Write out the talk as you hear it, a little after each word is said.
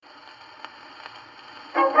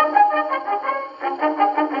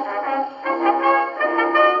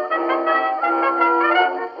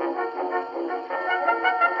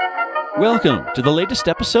Welcome to the latest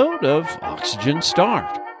episode of Oxygen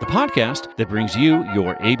Starved, the podcast that brings you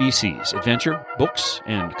your ABCs, adventure, books,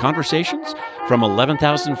 and conversations from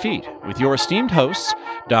 11,000 feet with your esteemed hosts,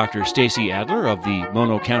 Dr. Stacey Adler of the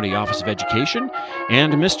Mono County Office of Education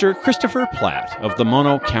and Mr. Christopher Platt of the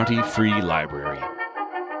Mono County Free Library.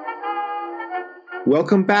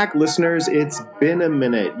 Welcome back, listeners. It's been a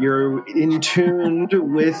minute. You're in tuned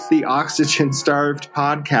with the Oxygen Starved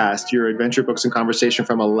podcast, your adventure books and conversation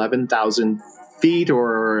from 11,000 feet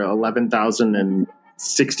or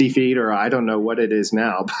 11,060 feet, or I don't know what it is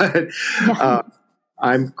now. But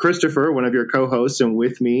I'm Christopher, one of your co-hosts, and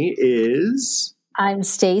with me is... I'm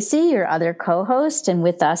Stacey, your other co-host, and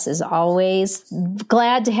with us, as always,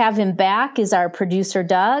 glad to have him back, is our producer,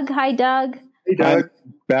 Doug. Hi, Doug. Hey, Doug.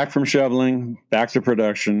 Back from shoveling, back to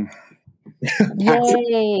production.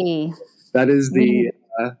 Yay. That is the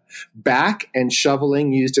back and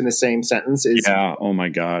shoveling used in the same sentence. Yeah, oh my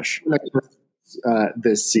gosh.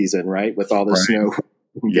 This season, right? With all the snow.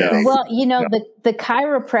 Yeah. Well, you know, the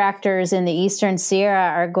chiropractors in the Eastern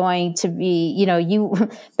Sierra are going to be, you know, you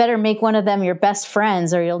better make one of them your best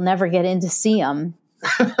friends or you'll never get in to see them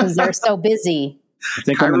because they're so busy. I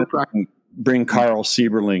think I'm going to bring Carl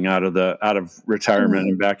Sieberling out of retirement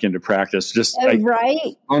and back into practice.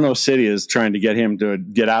 Right. Ono City is trying to get him to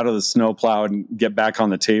get out of the snowplow and get back on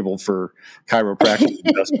the table for chiropractic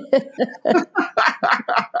investment.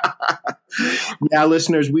 Yeah,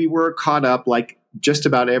 listeners, we were caught up like just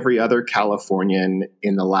about every other Californian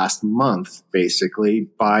in the last month, basically,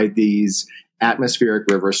 by these atmospheric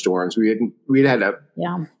river storms. We'd had a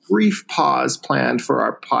brief pause planned for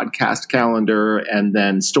our podcast calendar, and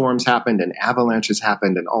then storms happened and avalanches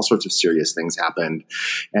happened and all sorts of serious things happened.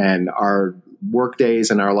 And our work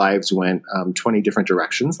days and our lives went 20 different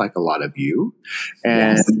directions, like a lot of you.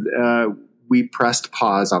 And we pressed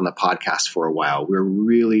pause on the podcast for a while. We're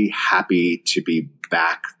really happy to be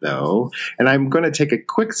back, though. And I'm going to take a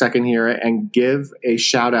quick second here and give a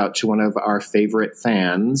shout out to one of our favorite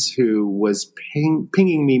fans who was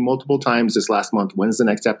pinging me multiple times this last month. When's the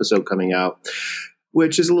next episode coming out?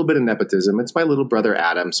 Which is a little bit of nepotism. It's my little brother,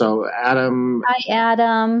 Adam. So Adam. Hi,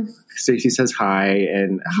 Adam. Stacey says hi,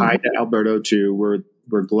 and hi to Alberto too. We're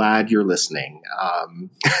glad you're listening.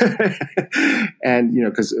 And, you know,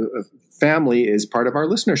 because family is part of our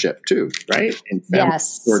listenership too, right? And family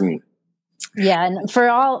is important. Yeah, and for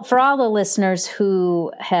all the listeners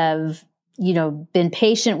who have, you know, been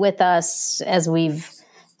patient with us as we've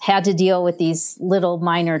had to deal with these little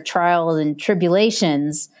minor trials and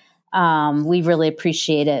tribulations, we really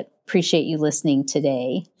appreciate it. Appreciate you listening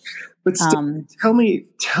today. But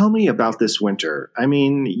tell me about this winter. I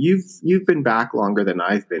mean, you've been back longer than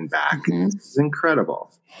I've been back. Mm-hmm. It's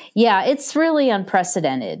incredible. Yeah, it's really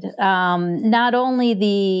unprecedented. Not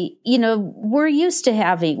only we're used to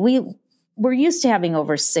having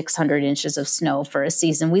over 600 inches of snow for a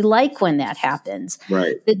season. We like when that happens.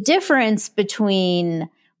 Right. The difference between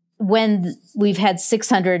when we've had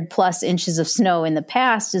 600 plus inches of snow in the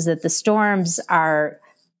past is that the storms are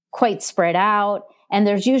quite spread out, and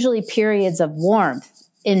there's usually periods of warmth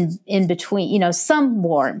in between, you know, some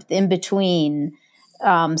warmth in between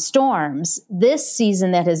storms. This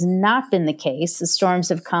season, that has not been the case. The storms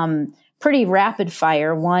have come pretty rapid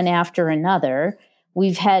fire, one after another.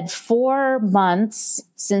 We've had 4 months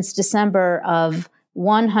since December of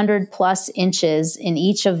 100 plus inches in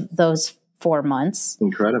each of those 4 months.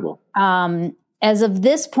 Incredible. As of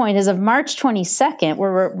this point, as of March 22nd,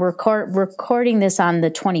 we're recording this on the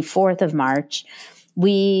 24th of March.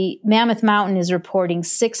 Mammoth Mountain is reporting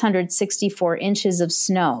 664 inches of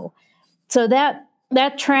snow. So that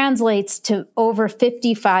translates to over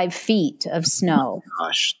 55 feet of snow. Oh,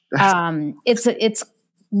 gosh. It's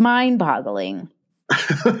mind-boggling.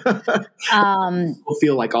 People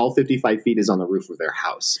feel like all 55 feet is on the roof of their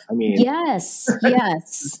house. I mean, yes.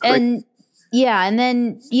 And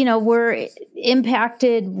then, you know, we're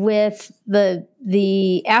impacted with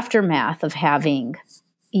the aftermath of having,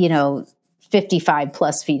 you know, 55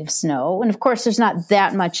 plus feet of snow. And of course, there's not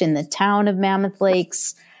that much in the town of Mammoth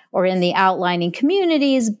Lakes or in the outlying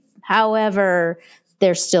communities. However,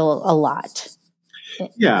 there's still a lot.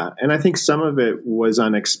 Yeah, and I think some of it was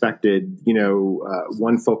unexpected. You know,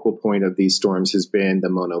 one focal point of these storms has been the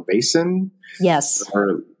Mono Basin. Yes.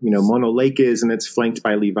 Or, you know, Mono Lake is, and it's flanked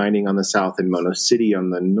by Levining on the south and Mono City on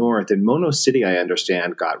the north. And Mono City, I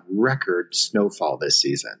understand, got record snowfall this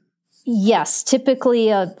season. Yes, typically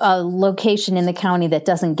a location in the county that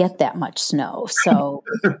doesn't get that much snow. So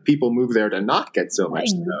people move there to not get so much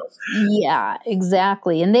snow. Yeah,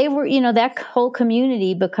 exactly. And they were, you know, that whole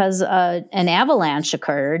community, because an avalanche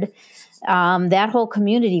occurred, that whole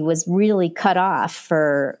community was really cut off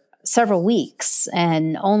for several weeks,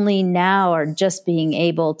 and only now are just being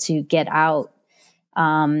able to get out.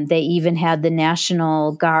 They even had the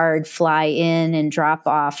National Guard fly in and drop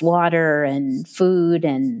off water and food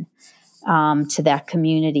and to that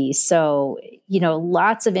community. So,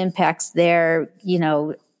 lots of impacts there.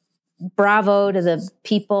 Bravo to the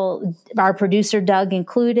people, our producer Doug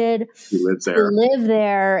included, who live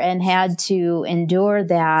there and had to endure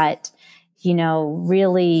that.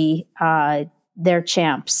 Really, they're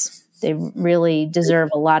champs. They really deserve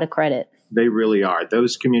a lot of credit. They really are.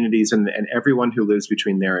 Those communities and everyone who lives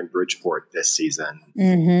between there and Bridgeport this season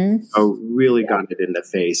really got it in the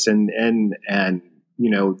face. And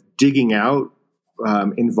digging out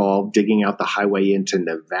involved digging out the highway into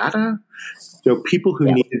Nevada. So people who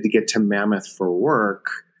needed to get to Mammoth for work,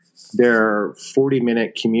 their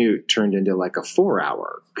 40-minute commute turned into like a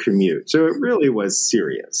 4-hour commute. So it really was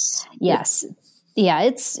serious. Yes. Yeah,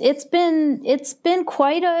 it's been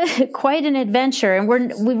quite an adventure, and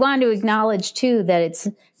we want to acknowledge too that it's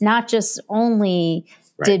not just only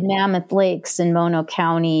did Mammoth Lakes and Mono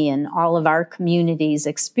County and all of our communities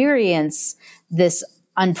experience this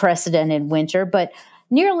unprecedented winter, but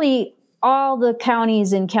nearly all the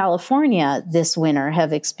counties in California this winter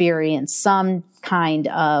have experienced some kind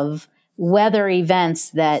of weather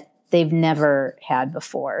events that they've never had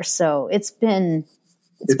before. So it's been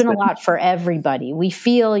a lot for everybody. We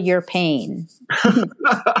feel your pain.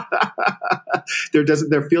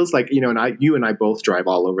 There feels like, you and I both drive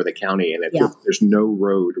all over the county, and it feels there's no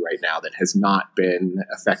road right now that has not been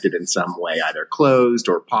affected in some way, either closed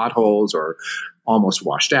or potholes or almost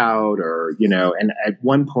washed out, or, and at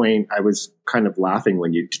one point I was kind of laughing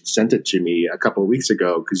when you sent it to me a couple of weeks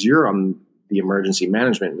ago, because you're on the emergency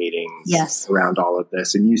management meetings around all of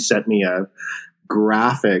this. And you sent me a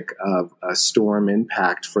graphic of a storm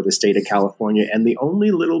impact for the state of California, and the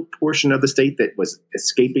only little portion of the state that was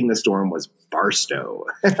escaping the storm was Barstow.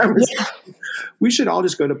 We should all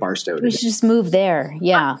just go to Barstow. We should just move there.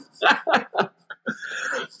 Yeah.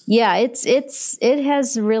 Yeah, it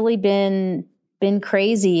has really been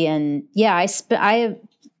crazy. And I have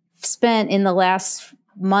spent in the last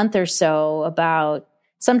month or so about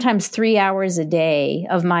sometimes 3 hours a day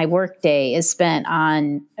of my work day is spent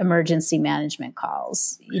on emergency management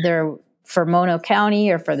calls, either for Mono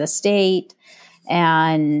County or for the state.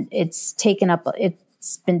 And it's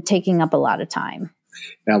been taking up a lot of time.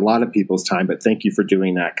 A lot of people's time, but thank you for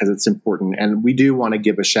doing that, because it's important. And we do want to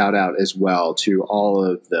give a shout out as well to all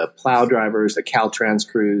of the plow drivers, the Caltrans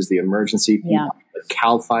crews, the emergency people, the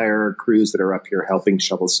Cal Fire crews that are up here helping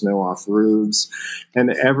shovel snow off roofs, and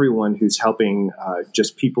everyone who's helping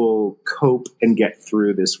just people cope and get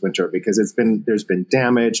through this winter, because there's been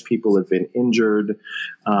damage, people have been injured,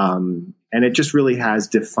 and it just really has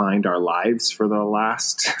defined our lives for the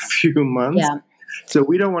last few months. Yeah. So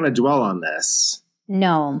we don't want to dwell on this.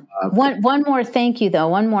 No. One more thank you, though.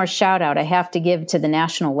 One more shout out I have to give to the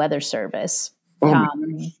National Weather Service.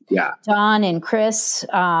 Don and Chris,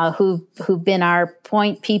 who've been our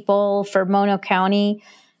point people for Mono County.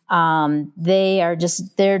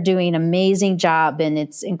 They're doing an amazing job, and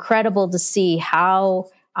it's incredible to see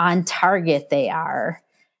how on target they are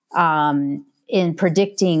in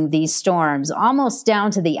predicting these storms, almost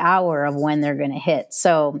down to the hour of when they're going to hit.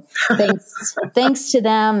 So thanks to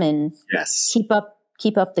them, and keep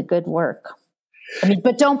up the good work.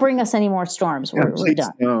 But don't bring us any more storms. We're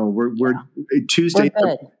done. No, we're Tuesday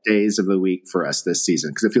days of the week for us this season,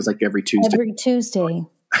 because it feels like every Tuesday. Every Tuesday.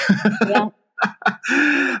 Yeah.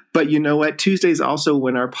 But you know what? Tuesday is also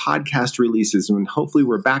when our podcast releases, and hopefully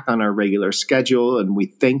we're back on our regular schedule. And we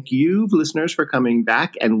thank you, listeners, for coming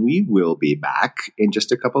back. And we will be back in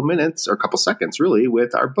just a couple minutes, or a couple seconds, really,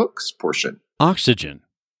 with our books portion. Oxygen,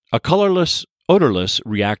 a colorless, odorless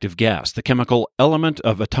reactive gas, the chemical element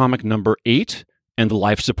of atomic number 8 and the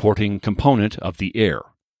life-supporting component of the air.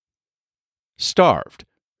 Starved,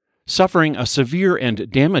 suffering a severe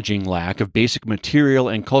and damaging lack of basic material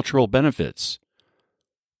and cultural benefits.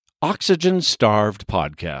 Oxygen-Starved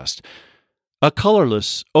Podcast, a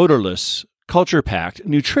colorless, odorless, culture-packed,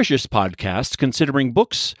 nutritious podcast considering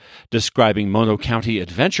books, describing Mono County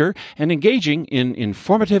adventure, and engaging in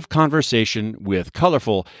informative conversation with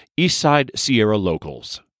colorful Eastside Sierra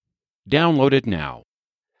locals. Download it now.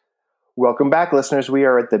 Welcome back, listeners. We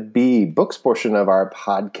are at the B Books portion of our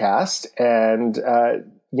podcast. And,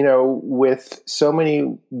 with so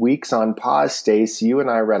many weeks on pause, Stacey, you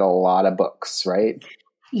and I read a lot of books, right?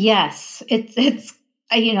 Yes. It's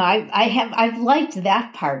I've liked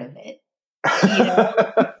that part of it.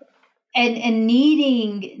 And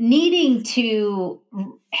needing to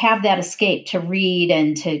have that escape to read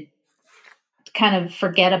and to kind of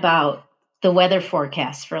forget about the weather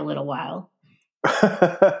forecast for a little while.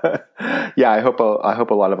 Yeah, I hope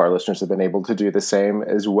a lot of our listeners have been able to do the same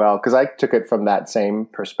as well, because I took it from that same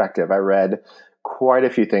perspective. I read quite a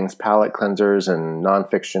few things, palate cleansers and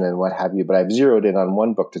nonfiction and what have you, but I've zeroed in on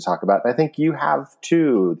one book to talk about. And I think you have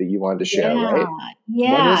two that you wanted to share, right?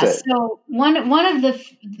 Yeah. What is it? So one of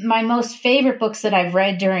my most favorite books that I've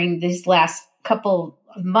read during these last couple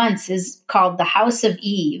of months is called The House of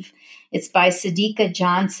Eve. It's by Sadiqa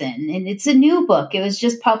Johnson, and it's a new book. It was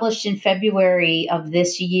just published in February of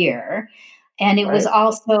this year, and it was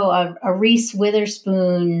also a Reese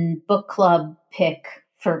Witherspoon book club pick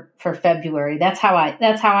for February. That's how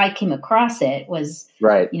I came across it. Was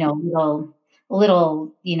little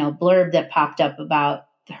blurb that popped up about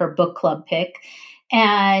her book club pick,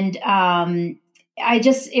 and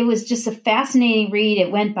it was just a fascinating read.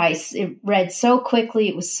 It read so quickly.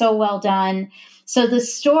 It was so well done. So the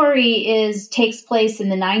story takes place in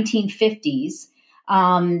the 1950s.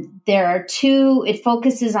 It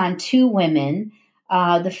focuses on two women.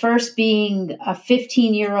 The first being a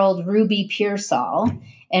 15-year-old Ruby Pearsall.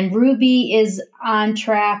 And Ruby is on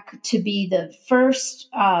track to be the first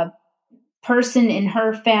person in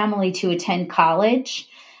her family to attend college.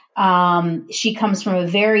 She comes from a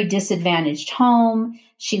very disadvantaged home.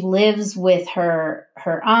 She lives with her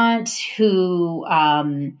aunt, who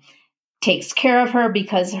takes care of her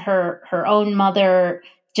because her own mother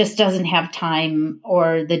just doesn't have time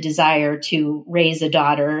or the desire to raise a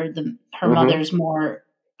daughter. Her mother's more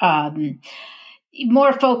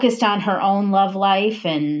focused on her own love life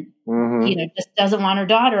and just doesn't want her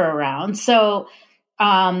daughter around. So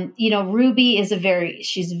Ruby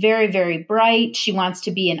she's very, very bright. She wants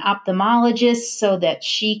to be an ophthalmologist so that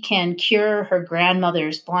she can cure her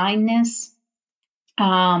grandmother's blindness.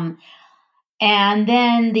 And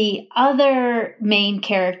then the other main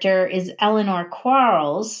character is Eleanor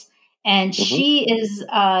Quarles, and she is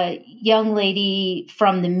a young lady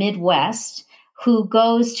from the Midwest who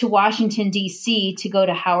goes to Washington, D.C. to go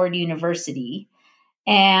to Howard University.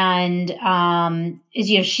 And,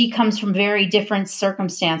 she comes from very different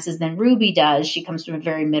circumstances than Ruby does. She comes from a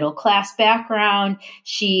very middle-class background.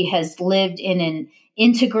 She has lived in an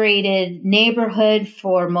integrated neighborhood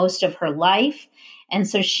for most of her life. And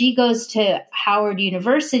so she goes to Howard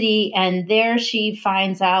University, and there she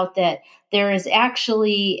finds out that there is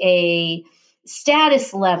actually a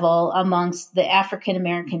status level amongst the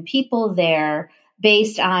African-American people there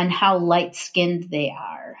based on how light-skinned they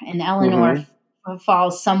are. And Eleanor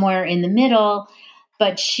falls somewhere in the middle,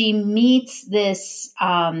 but she meets this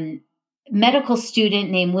medical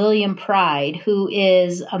student named William Pride, who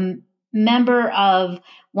is a member of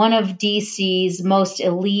one of DC's most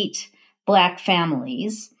elite Black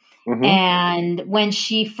families. And when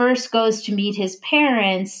she first goes to meet his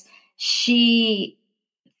parents, she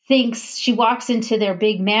walks into their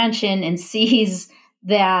big mansion and sees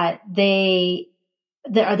that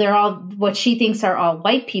they're all what she thinks are all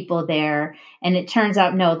white people there. And it turns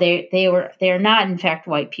out, no, they're not in fact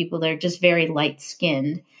white people. They're just very light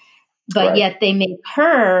skinned, but yet they make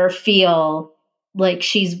her feel like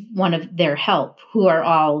she's one of their help, who are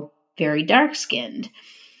all very dark skinned.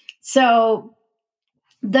 So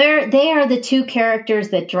they are the two characters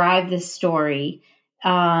that drive this story.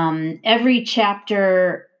 Every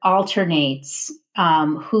chapter alternates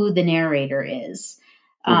who the narrator is,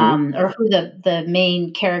 or who the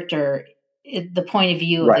main character, the point of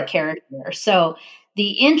view of the character. So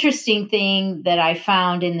the interesting thing that I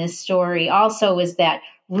found in this story also is that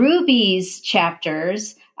Ruby's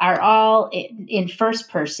chapters are all in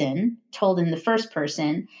first person, told in the first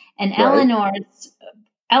person, and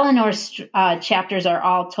Eleanor's chapters are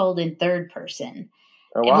all told in third person,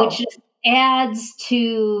 which just adds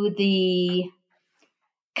to the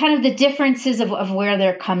kind of the differences of where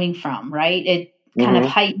they're coming from, right? It kind of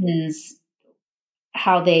heightens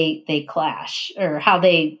how they clash, or how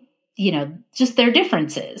they, just their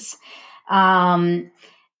differences. The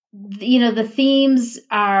themes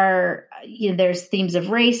are, there's themes of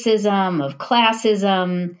racism, of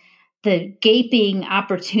classism, the gaping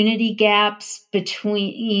opportunity gaps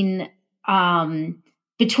between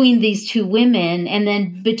these two women, and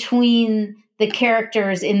then between the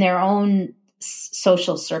characters in their own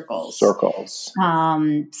social circles.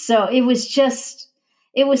 So it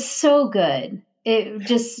was so good.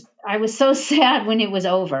 I was so sad when it was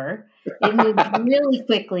over. It moved really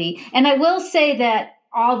quickly. And I will say that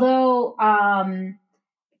although,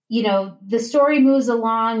 the story moves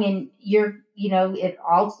along and it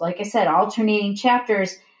all, like I said, alternating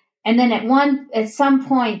chapters. And then at some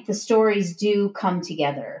point, the stories do come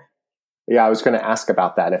together. Yeah, I was going to ask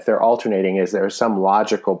about that. If they're alternating, is there some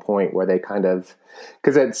logical point where they kind of,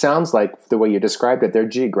 because it sounds like the way you described it, they're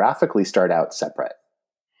geographically start out separate.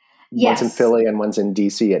 Yes. One's in Philly and one's in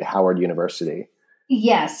DC at Howard University.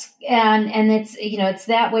 Yes, and it's it's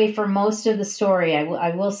that way for most of the story.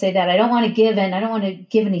 I will say that I don't want to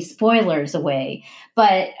give any spoilers away,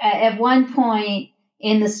 but at one point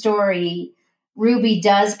in the story, Ruby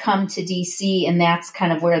does come to DC, and that's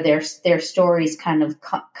kind of where their stories kind of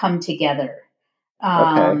come together.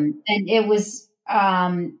 And it was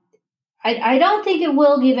I don't think it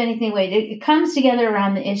will give anything away. It comes together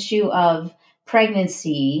around the issue of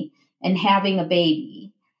pregnancy and having a baby.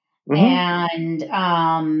 Mm-hmm.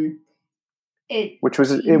 And it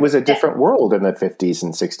was a different world in the 50s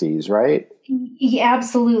and 60s, right? Yeah,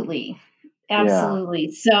 absolutely. Yeah.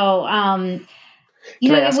 So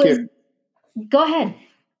Can I ask you? Go ahead.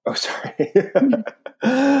 Oh, sorry.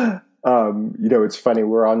 It's funny,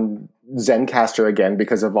 we're on Zencaster again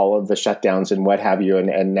because of all of the shutdowns and what have you,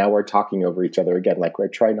 and now we're talking over each other again, like I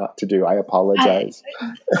try not to do. I apologize.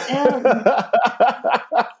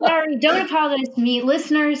 Sorry, don't apologize to me.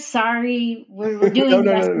 Listeners, sorry. We're doing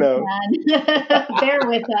no. Bear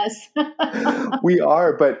with us. We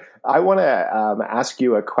are, but I want to ask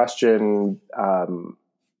you a question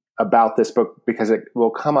about this book because it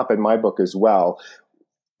will come up in my book as well.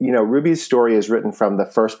 Ruby's story is written from the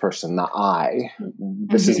first person, the I.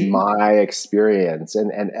 This is my experience.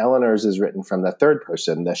 And Eleanor's is written from the third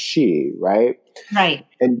person, the she, right? Right.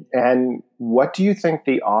 And what do you think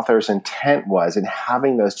the author's intent was in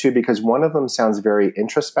having those two? Because one of them sounds very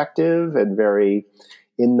introspective and very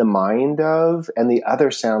in the mind of, and the other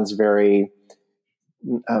sounds very,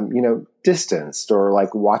 distanced or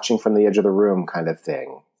like watching from the edge of the room kind of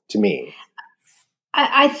thing to me.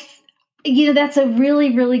 That's a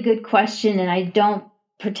really, really good question. And I don't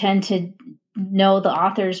pretend to know the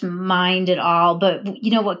author's mind at all. But,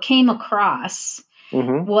 what came across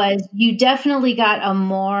was you definitely got a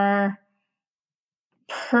more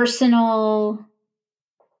personal,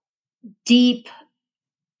 deep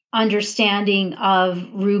understanding of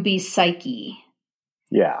Ruby's psyche.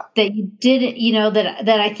 Yeah. That you didn't,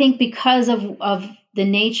 that I think because of the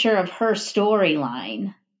nature of her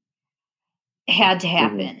storyline had to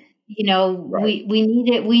happen. Right.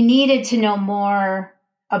 We needed to know more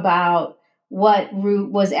about what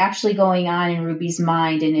was actually going on in Ruby's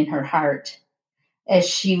mind and in her heart as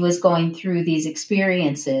she was going through these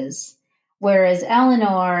experiences. Whereas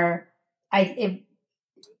Eleanor,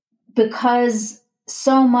 because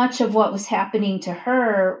so much of what was happening to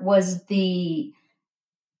her was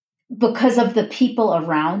because of the people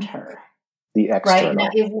around her. The external. Right? Now,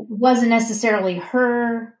 it wasn't necessarily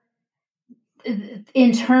her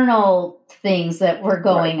internal things that were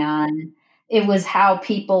going on. It was how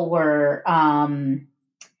people were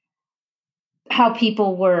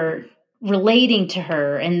relating to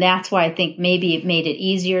her, and that's why I think maybe it made it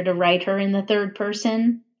easier to write her in the third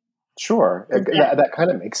person. Sure, that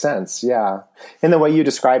kind of makes sense. Yeah, in the way you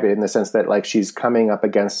describe it, in the sense that like she's coming up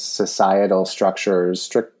against societal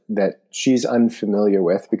structures that she's unfamiliar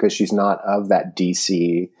with because she's not of that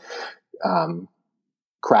DC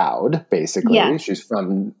crowd, basically. Yeah. She's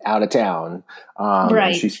from out of town. Right.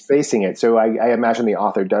 And she's facing it. So I imagine the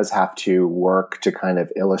author does have to work to kind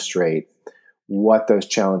of illustrate what those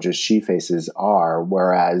challenges she faces are,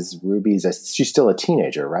 whereas she's still a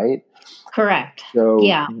teenager, right? Correct. So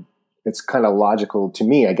yeah. It's kind of logical to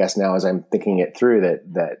me, I guess, now as I'm thinking it through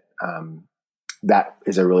that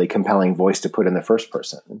is a really compelling voice to put in the first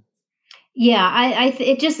person. Yeah,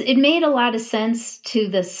 it made a lot of sense to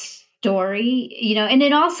the story, and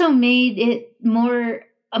it also made it more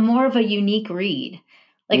of a unique read.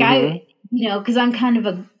 Like because I'm kind of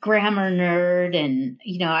a grammar nerd, and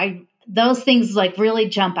those things like really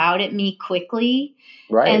jump out at me quickly.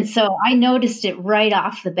 Right. And so I noticed it right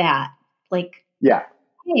off the bat. Like, yeah.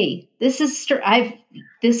 Hey, this is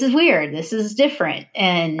weird. This is different,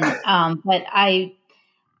 and but I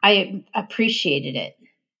appreciated it.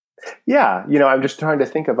 Yeah, I'm just trying to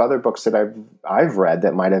think of other books that I've read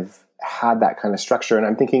that might have had that kind of structure, and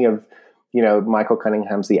I'm thinking of Michael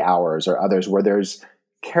Cunningham's The Hours or others where there's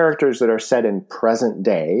characters that are set in present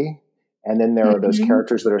day, and then there are those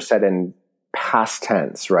characters that are set in past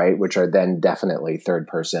tense, right, which are then definitely third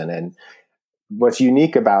person. And what's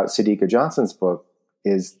unique about Sadika Johnson's book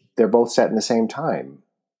is they're both set in the same time.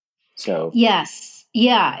 So yes,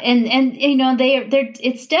 yeah, and they're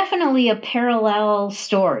it's definitely a parallel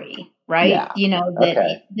story, right? Yeah.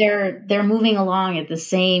 They're moving along at the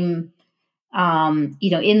same,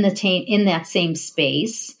 in that same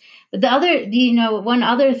space. But the other, one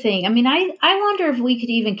other thing, I wonder if we could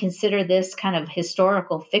even consider this kind of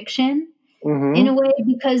historical fiction, in a way,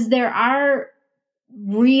 because there are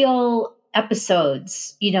real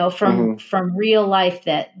episodes, from real life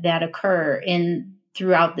that occur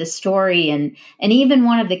throughout this story. And even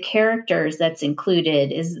one of the characters that's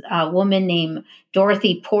included is a woman named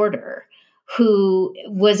Dorothy Porter, who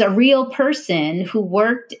was a real person who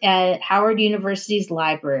worked at Howard University's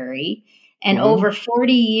library and over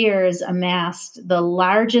 40 years amassed the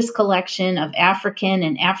largest collection of African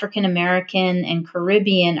and African American and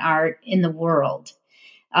Caribbean art in the world.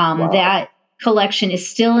 That collection is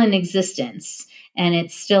still in existence, and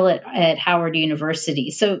it's still at Howard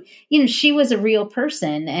University. So, she was a real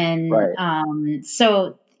person. And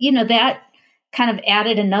so, that kind of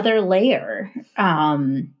added another layer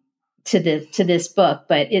to this book.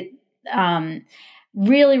 But it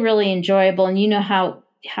really, really enjoyable. And you know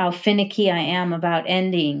how finicky I am about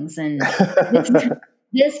endings. And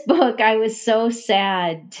this book, I was so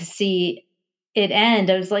sad to see it end.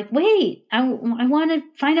 I was like, wait, I want to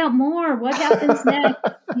find out more. What happens next?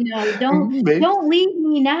 Don't leave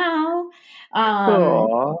me now.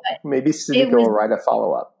 Maybe Sidika will write a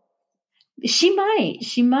follow-up. She might.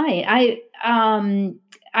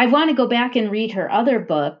 I want to go back and read her other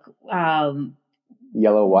book.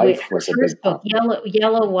 Yellow Wife was a big book.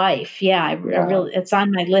 Yellow Wife. Yeah, I really, it's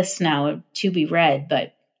on my list now to be read,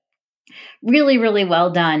 but really, really well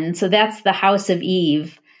done. So that's The House of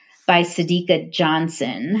Eve by Sidika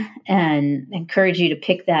Johnson, and encourage you to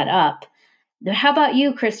pick that up. How about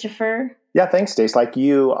you, Christopher? Yeah, thanks, Stace. Like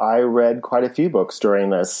you, I read quite a few books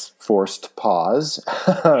during this forced pause.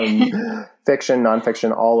 Fiction,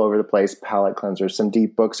 nonfiction, all over the place, palate cleansers, some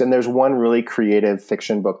deep books. And there's one really creative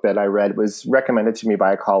fiction book that I read. It was recommended to me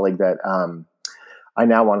by a colleague that I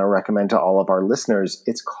now want to recommend to all of our listeners.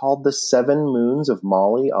 It's called The 7 Moons of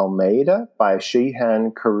Molly Almeida by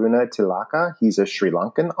Shehan Karuna Tilaka. He's a Sri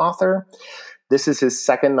Lankan author. This is his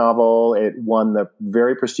second novel. It won the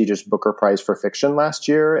very prestigious Booker Prize for Fiction last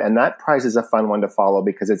year. And that prize is a fun one to follow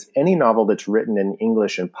because it's any novel that's written in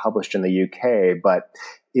English and published in the UK, but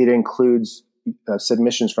it includes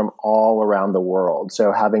submissions from all around the world.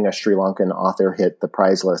 So having a Sri Lankan author hit the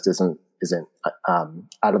prize list isn't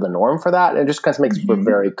out of the norm for that. It just kind of makes for a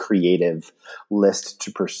very creative list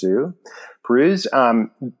to peruse.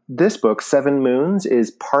 This book, 7 Moons,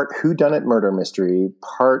 is part whodunit murder mystery,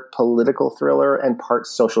 part political thriller, and part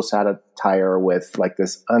social satire with like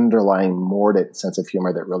this underlying mordant sense of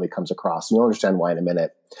humor that really comes across. And you'll understand why in a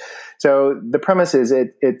minute. So the premise is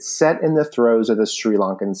it's set in the throes of the Sri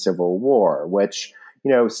Lankan Civil War, which,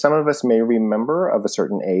 some of us may remember of a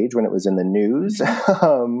certain age when it was in the news.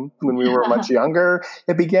 When we were much younger,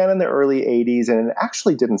 it began in the early 80s, and it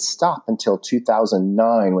actually didn't stop until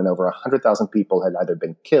 2009 when over 100,000 people had either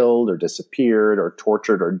been killed or disappeared or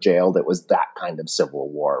tortured or jailed. It was that kind of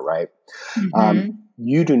civil war, right?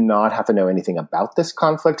 You do not have to know anything about this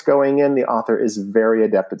conflict going in. The author is very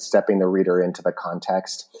adept at stepping the reader into the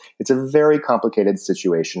context. It's a very complicated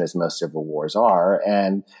situation, as most civil wars are,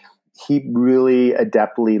 and he really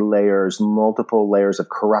adeptly layers multiple layers of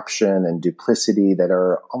corruption and duplicity that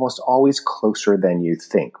are almost always closer than you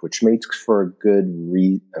think, which makes for a good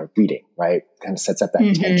reading, right? Kind of sets up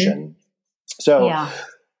that tension. So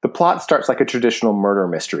the plot starts like a traditional murder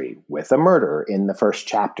mystery with a murder in the first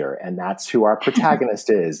chapter, and that's who our protagonist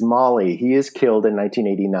is, Molly. He is killed in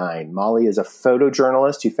 1989. Molly is a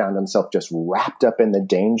photojournalist who found himself just wrapped up in the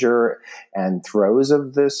danger and throes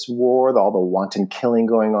of this war, all the wanton killing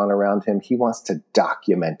going on around him. He wants to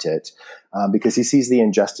document it because he sees the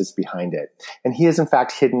injustice behind it. And he has, in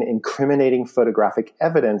fact, hidden incriminating photographic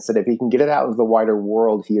evidence that if he can get it out into the wider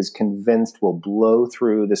world, he is convinced will blow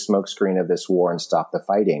through the smokescreen of this war and stop the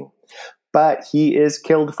fighting. But he is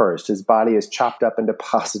killed first. His body is chopped up and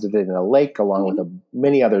deposited in a lake along with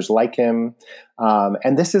many others like him.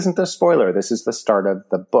 And this isn't a spoiler. This is the start of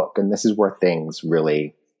the book. And this is where things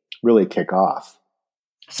really, really kick off.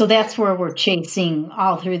 So that's where we're chasing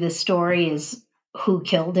all through the story is who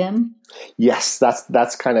killed him? Yes,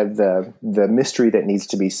 that's kind of the mystery that needs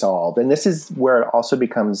to be solved. And this is where it also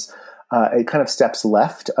becomes it kind of steps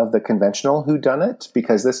left of the conventional whodunit,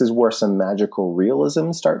 because this is where some magical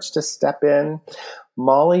realism starts to step in.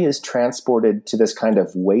 Molly is transported to this kind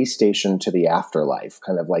of way station to the afterlife,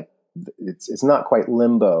 kind of like it's not quite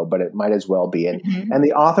limbo, but it might as well be. And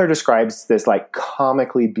the author describes this like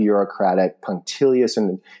comically bureaucratic, punctilious,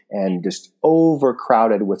 and just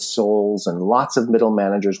overcrowded with souls and lots of middle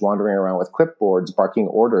managers wandering around with clipboards, barking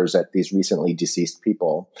orders at these recently deceased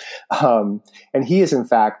people. And he is in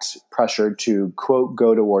fact pressured to, quote,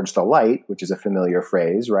 go towards the light, which is a familiar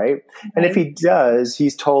phrase, right? And if he does,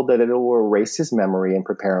 he's told that it will erase his memory and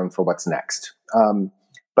prepare him for what's next.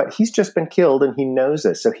 But he's just been killed and he knows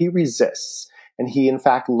this. So he resists. And he, in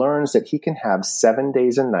fact, learns that he can have 7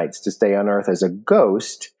 days and nights to stay on Earth as a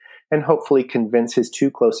ghost and hopefully convince his 2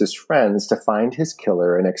 closest friends to find his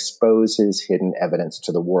killer and expose his hidden evidence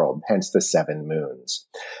to the world, hence the 7 moons.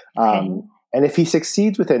 Okay. And if he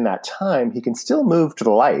succeeds within that time, he can still move to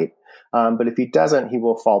the light. But if he doesn't, he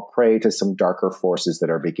will fall prey to some darker forces that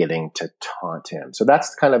are beginning to taunt him. So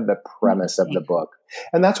that's kind of the premise of the book.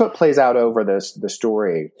 And that's what plays out over the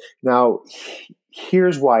story. Now,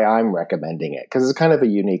 here's why I'm recommending it, because it's kind of a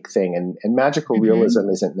unique thing. And magical realism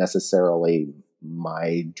isn't necessarily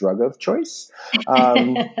my drug of choice.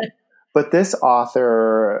 But this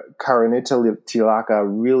author, Karunyuta Tilaka,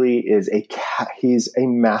 really is he's a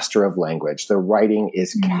master of language. The writing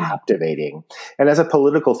is captivating. And as a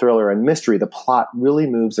political thriller and mystery, the plot really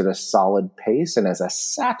moves at a solid pace. And as a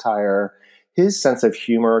satire, his sense of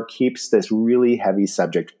humor keeps this really heavy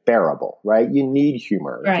subject bearable, right? You need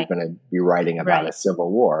humor if you're going to be writing about a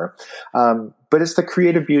civil war. But it's the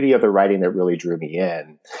creative beauty of the writing that really drew me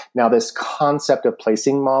in. Now, this concept of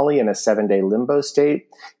placing Molly in a 7-day limbo state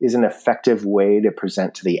is an effective way to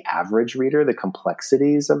present to the average reader the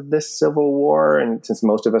complexities of this civil war. And since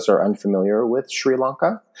most of us are unfamiliar with Sri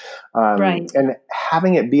Lanka, and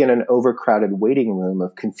having it be in an overcrowded waiting room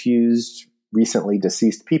of confused, recently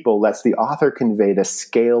deceased people lets the author convey the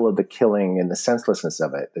scale of the killing and the senselessness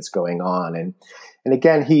of it that's going on. And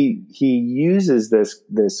again, he uses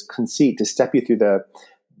this conceit to step you through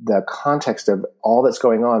the context of all that's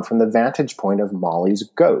going on from the vantage point of Molly's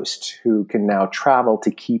ghost, who can now travel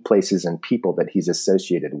to key places and people that he's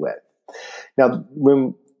associated with. Now,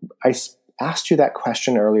 when I asked you that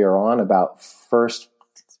question earlier on about first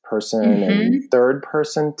person and third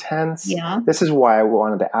person tense, this is why I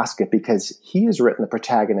wanted to ask it, because he has written the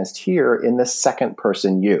protagonist here in the second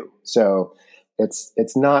person you. So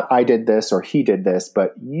it's not I did this or he did this,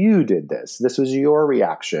 but you did this. This was your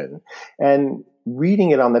reaction. And reading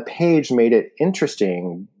it on the page made it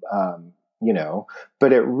interesting,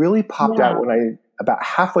 but it really popped out when about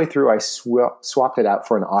halfway through, I swapped it out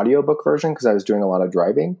for an audiobook version because I was doing a lot of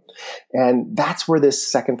driving. And that's where this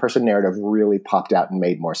second person narrative really popped out and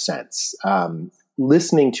made more sense.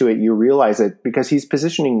 Listening to it, you realize it because he's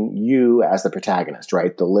positioning you as the protagonist,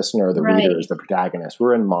 right? The listener, the reader is the protagonist.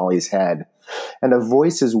 We're in Molly's head. And a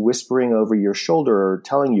voice is whispering over your shoulder,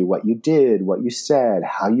 telling you what you did, what you said,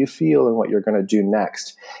 how you feel, and what you're going to do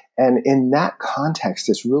next. And in that context,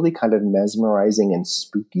 it's really kind of mesmerizing and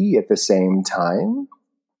spooky at the same time.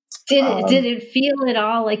 Did it feel at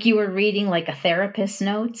all like you were reading like a therapist's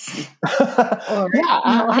notes?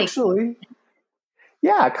 Actually.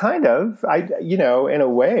 Yeah, kind of. In a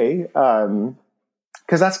way,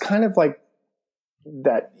 because that's kind of like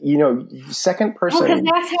that. Second person.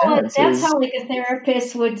 Because that's how like a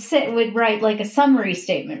therapist would write like a summary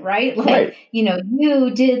statement, right? Like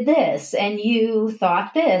you did this and you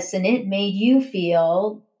thought this, and it made you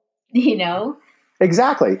feel,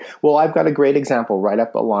 Exactly. Well, I've got a great example right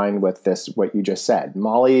up aligned with this, what you just said.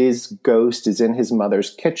 Molly's ghost is in his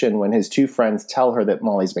mother's kitchen when his 2 friends tell her that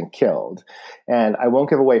Molly's been killed. And I won't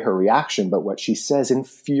give away her reaction, but what she says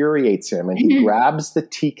infuriates him. And he grabs the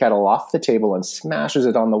tea kettle off the table and smashes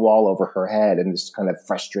it on the wall over her head in this kind of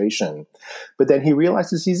frustration. But then he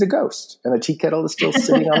realizes he's a ghost and the tea kettle is still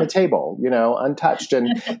sitting on the table, untouched.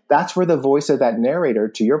 And that's where the voice of that narrator,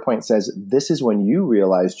 to your point, says, this is when you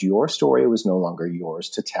realized your story was no longer yours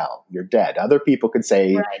to tell. You're dead. Other people could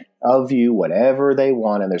say of you whatever they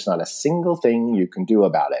want, and there's not a single thing you can do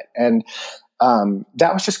about it. And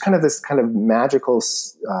that was just kind of this kind of magical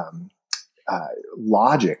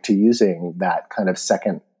logic to using that kind of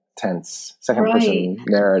second person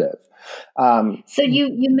narrative. So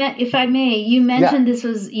if I may, you mentioned this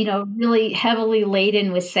was, really heavily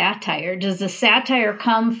laden with satire. Does the satire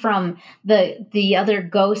come from the other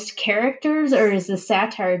ghost characters, or is the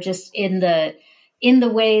satire just in the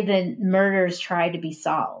way the murders try to be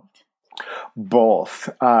solved? Both.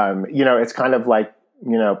 It's kind of like,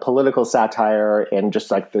 political satire and just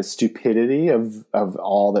like the stupidity of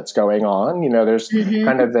all that's going on. There's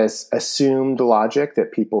kind of this assumed logic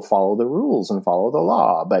that people follow the rules and follow the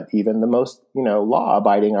law, but even the most, law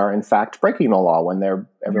abiding are in fact breaking the law when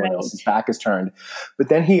everyone else's back is turned. But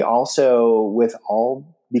then he also,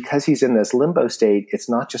 because he's in this limbo state, it's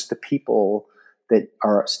not just the people that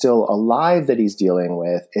are still alive that he's dealing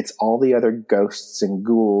with. It's all the other ghosts and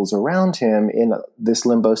ghouls around him in this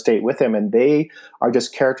limbo state with him. And they are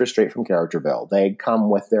just characters straight from Characterville. They come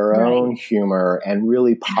with their own humor and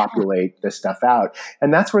really populate this stuff out.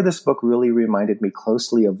 And that's where this book really reminded me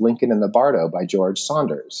closely of Lincoln and the Bardo by George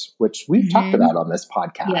Saunders, which we've talked about on this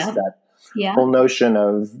podcast. That whole notion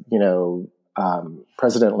of,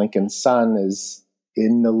 President Lincoln's son is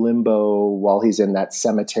in the limbo while he's in that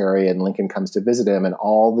cemetery, and Lincoln comes to visit him, and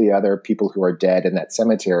all the other people who are dead in that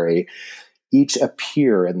cemetery each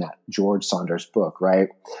appear in that George Saunders book, right?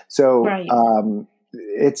 So Right.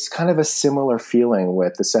 It's kind of a similar feeling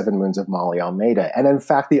with The Seven Moons of Molly Almeida. And in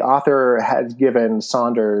fact, the author had given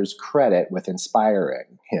Saunders credit with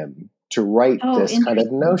inspiring him to write this kind of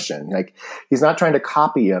notion. Like, he's not trying to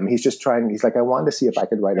copy him. He's just he's like, I wanted to see if I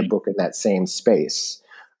could write a book in that same space,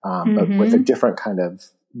 but with a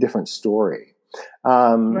different story.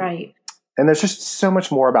 Right. And there's just so much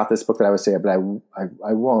more about this book that I would say, but I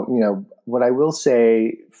won't. What I will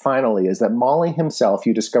say finally is that Molly himself,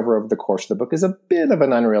 you discover over the course of the book, is a bit of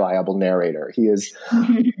an unreliable narrator. He is,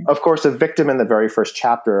 of course, a victim in the very first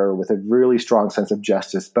chapter with a really strong sense of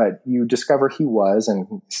justice, but you discover he was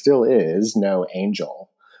and still is no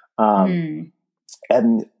angel. And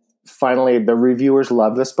finally, the reviewers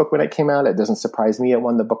loved this book when it came out. It doesn't surprise me it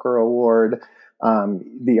won the Booker Award.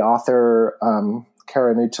 The author,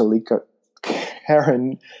 Karuna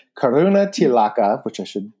Tilaka, which I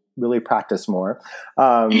should really practice more.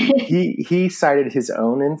 He cited his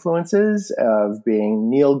own influences of being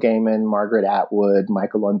Neil Gaiman, Margaret Atwood,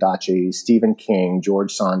 Michael Ondaatje, Stephen King,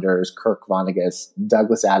 George Saunders, Kirk Vonnegut,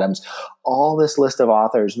 Douglas Adams, all this list of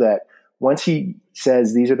authors that once he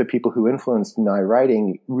says these are the people who influenced my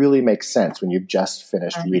writing, really makes sense when you've just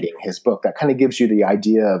finished reading his book. That kind of gives you the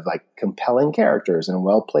idea of like compelling characters and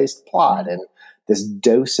well-placed plot and this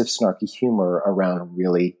dose of snarky humor around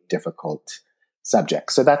really difficult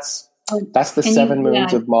subjects. So that's the Seven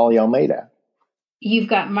Moons of Molly Almeida. You've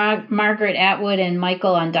got Margaret Atwood and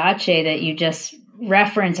Michael Ondaatje that you just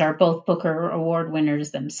reference are both Booker Award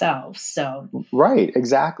winners themselves. So right,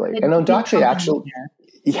 exactly. And Ondaatje actually,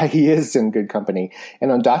 he is in good company. And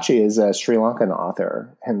Ondaatje is a Sri Lankan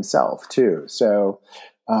author himself too. So,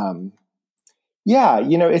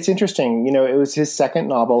 it's interesting. It was his second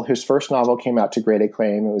novel. His first novel came out to great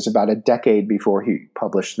acclaim. It was about a decade before he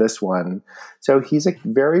published this one. So he's a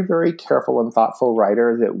very, very careful and thoughtful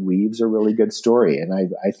writer that weaves a really good story. And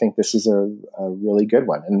I think this is a really good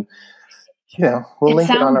one. And, we'll link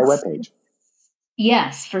it on our webpage.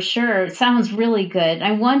 Yes, for sure. It sounds really good.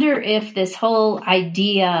 I wonder if this whole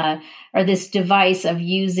idea or this device of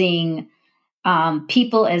using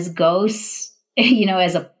people as ghosts,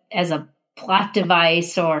 as a plot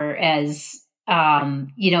device or as,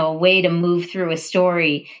 a way to move through a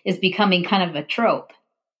story is becoming kind of a trope.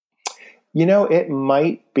 It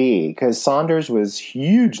might be, because Saunders was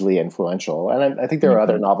hugely influential. And I think there are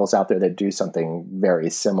other novels out there that do something very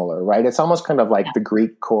similar, right? It's almost kind of like the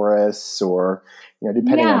Greek chorus or,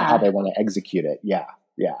 depending on how they want to execute it. Yeah.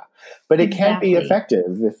 But it can be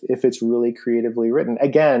effective if it's really creatively written.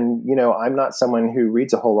 Again, I'm not someone who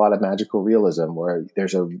reads a whole lot of magical realism where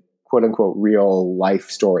there's a quote unquote real life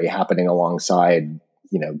story happening alongside,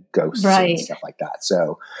 ghosts and stuff like that.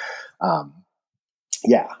 So,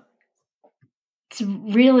 It's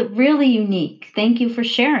really, really unique. Thank you for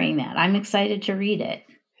sharing that. I'm excited to read it.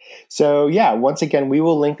 So, once again, we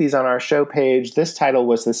will link these on our show page. This title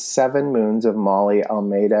was The Seven Moons of Molly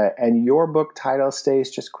Almeida. And your book title,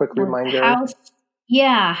 Stace, just quick reminder.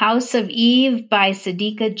 House of Eve by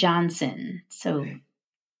Sadiqa Johnson. So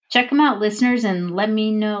check them out, listeners, and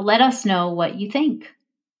let us know what you think.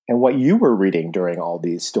 And what you were reading during all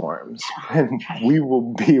these storms. And we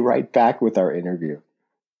will be right back with our interview.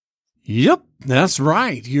 Yep, that's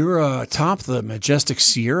right. You're atop the majestic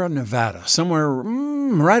Sierra Nevada, somewhere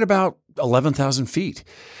right about 11,000 feet.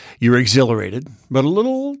 You're exhilarated, but a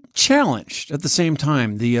little challenged at the same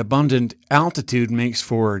time. The abundant altitude makes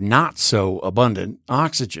for not so abundant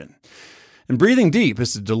oxygen. And breathing deep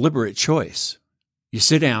is a deliberate choice. You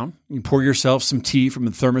sit down, you pour yourself some tea from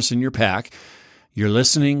the thermos in your pack. You're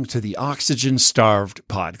listening to the Oxygen Starved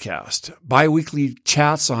podcast, bi-weekly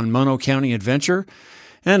chats on Mono County adventure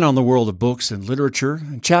and on the world of books and literature,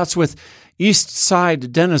 and chats with East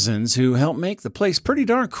Side denizens who help make the place pretty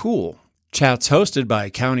darn cool. Chats hosted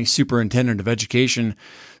by County Superintendent of Education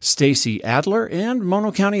Stacey Adler and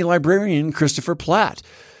Mono County Librarian Christopher Platt,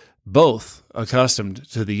 both accustomed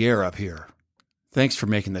to the air up here. Thanks for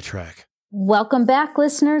making the trek. Welcome back,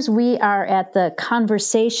 listeners. We are at the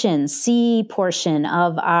Conversation C portion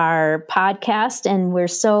of our podcast, and we're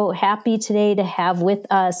so happy today to have with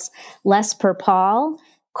us Les Perpall,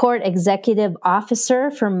 Court Executive Officer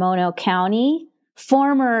for Mono County,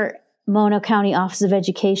 former Mono County Office of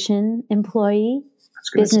Education employee,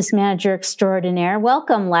 business manager extraordinaire.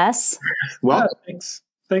 Welcome, Les. Well,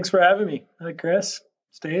 thanks for having me. Hi, Chris,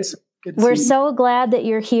 Stace. We're so glad that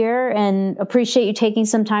you're here and appreciate you taking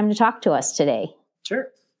some time to talk to us today. Sure.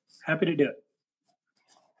 Happy to do it.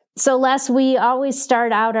 So, Les, we always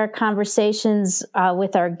start out our conversations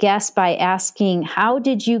with our guests by asking, how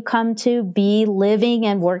did you come to be living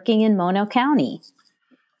and working in Mono County?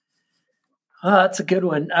 That's a good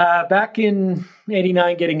one. Back in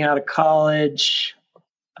 '89, getting out of college,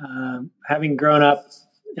 having grown up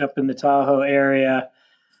in the Tahoe area,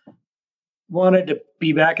 wanted to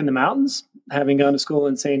be back in the mountains, having gone to school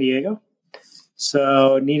in San Diego.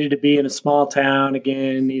 So needed to be in a small town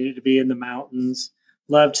again, needed to be in the mountains.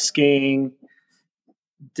 Loved skiing,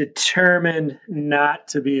 determined not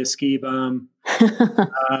to be a ski bum.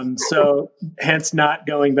 So hence not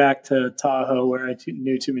going back to Tahoe where I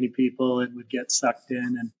knew too many people and would get sucked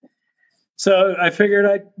in. And so I figured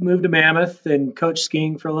I'd move to Mammoth and coach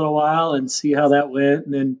skiing for a little while and see how that went,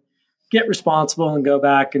 and then get responsible and go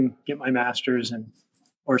back and get my master's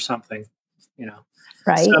or something,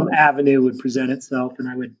 Right. Some avenue would present itself and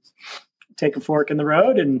I would take a fork in the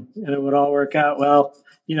road and it would all work out. Well,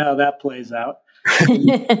 that plays out.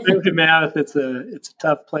 Moved to Mammoth. It's a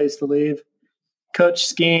tough place to leave. Coached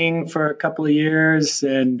skiing for a couple of years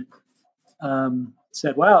and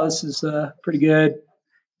said, wow, this is a pretty good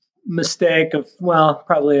mistake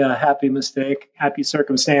probably a happy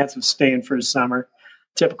circumstance of staying for a summer.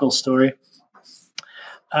 Typical story.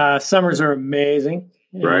 Summers are amazing.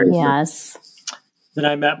 Right. Yes. Then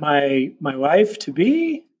I met my wife to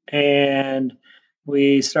be, and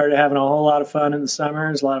we started having a whole lot of fun in the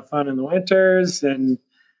summers, a lot of fun in the winters, and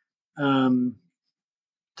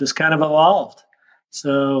just kind of evolved.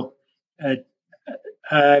 So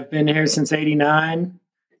I've been here since '89.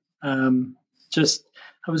 I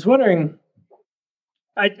was wondering,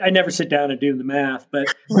 I never sit down and do the math, but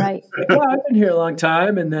Right. I've been here a long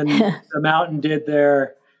time. And then the mountain did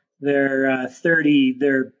their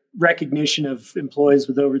recognition of employees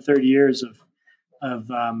with over 30 years of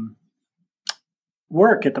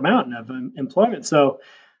work at the mountain, of employment. So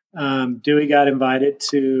Dewey got invited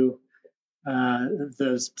to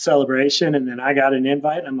the celebration, and then I got an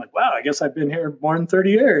invite, and I'm like, wow, I guess I've been here more than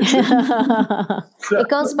 30 years. It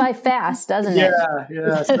goes by fast, doesn't it?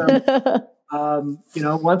 Yeah.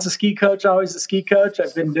 So, once a ski coach, always a ski coach.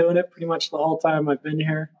 I've been doing it pretty much the whole time I've been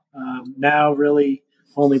here. Now really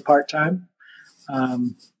only part-time,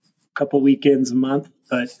 couple weekends a month,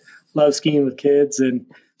 but love skiing with kids and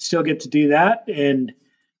still get to do that and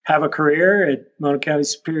have a career at Mono County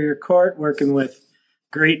Superior Court, working with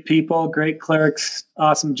great people, great clerks,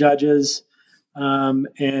 awesome judges,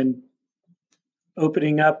 and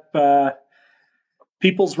opening up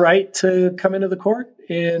people's right to come into the court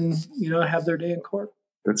and, have their day in court.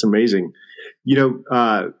 That's amazing.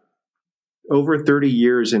 Over 30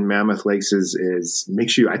 years in Mammoth Lakes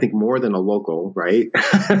makes you, I think, more than a local, right?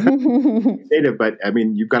 Native, but I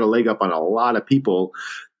mean, you've got a leg up on a lot of people.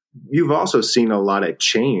 You've also seen a lot of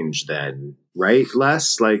change then, right,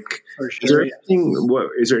 Les? Like, For sure,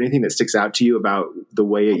 is there anything that sticks out to you about the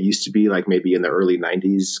way it used to be, like maybe in the early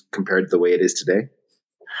 90s compared to the way it is today?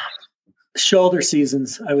 Shoulder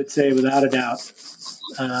seasons, I would say, without a doubt.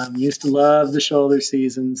 Used to love the shoulder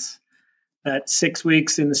seasons. That 6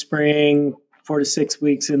 weeks in the spring, 4 to 6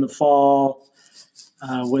 weeks in the fall,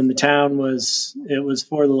 when the town was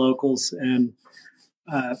for the locals, and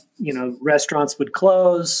restaurants would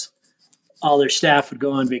close, all their staff would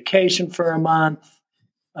go on vacation for a month.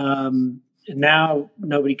 And now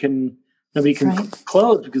nobody can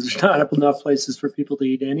close because there's not enough places for people to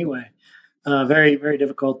eat anyway. Very, very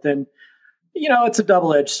difficult. Then, it's a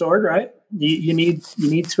double-edged sword, right? You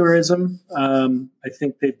need tourism. I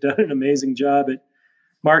think they've done an amazing job at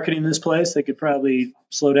marketing this place. They could probably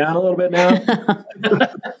slow down a little bit now.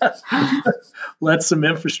 Let some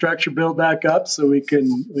infrastructure build back up so we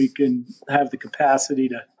can have the capacity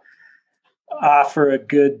to offer a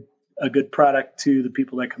good product to the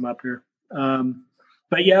people that come up here.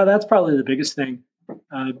 But yeah, that's probably the biggest thing,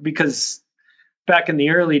 because back in the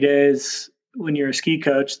early days, when you're a ski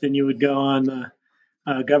coach, then you would go on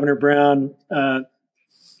Governor Brown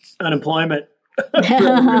unemployment for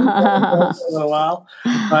a while,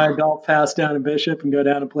 buy a golf pass down in Bishop and go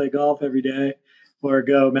down and play golf every day, or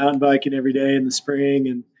go mountain biking every day in the spring,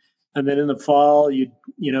 and then in the fall you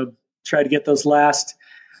try to get those last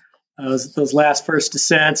first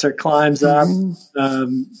descents or climbs up,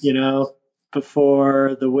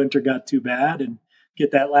 before the winter got too bad, and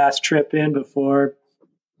get that last trip in before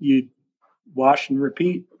you wash and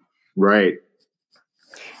repeat. Right.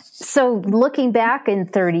 So looking back in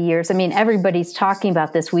 30 years, I mean, everybody's talking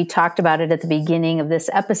about this. We talked about it at the beginning of this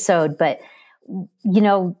episode, but,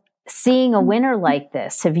 seeing a winter like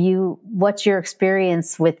this, what's your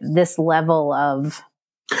experience with this level of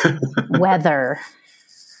weather?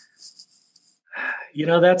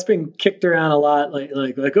 That's been kicked around a lot. Like,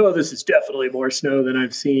 oh, this is definitely more snow than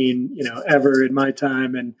I've seen, ever in my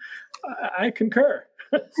time. And I concur.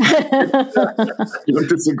 You don't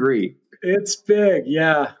disagree. It's big.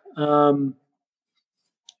 Yeah.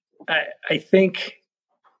 I think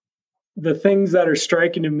the things that are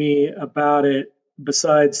striking to me about it,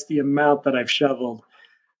 besides the amount that I've shoveled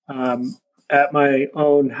at my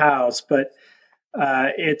own house, but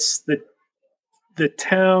it's the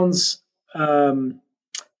town's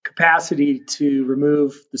capacity to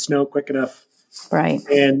remove the snow quick enough. Right.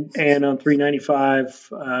 And on 395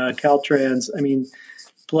 Caltrans, I mean,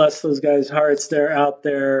 bless those guys' hearts. They're out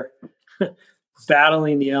there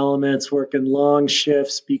battling the elements, working long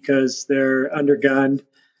shifts because they're undergunned.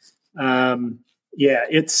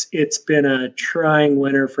 It's been a trying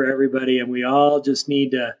winter for everybody, and we all just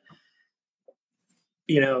need to,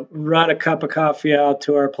 run a cup of coffee out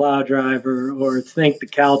to our plow driver, or thank the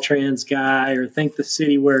Caltrans guy, or thank the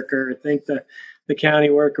city worker, or thank the county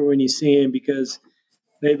worker when you see him, because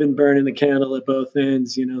they've been burning the candle at both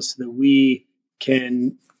ends, so that we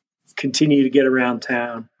can continue to get around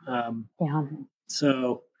town.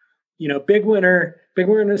 So, big winter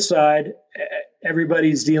aside,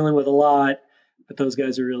 everybody's dealing with a lot, but those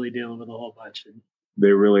guys are really dealing with a whole bunch. And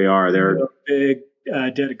they really are. They're a big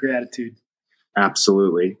debt of gratitude.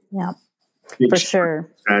 Absolutely. Yeah, Big for sure.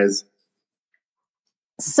 Guys.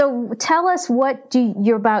 So tell us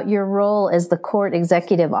about your role as the court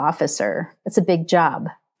executive officer. It's a big job.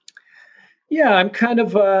 Yeah, I'm kind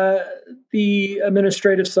of the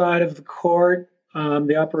administrative side of the court,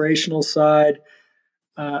 the operational side,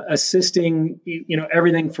 assisting,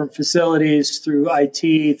 everything from facilities through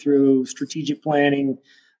IT, through strategic planning,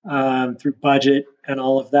 through budget and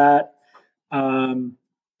all of that.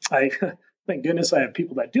 Thank goodness I have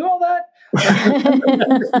people that do all that.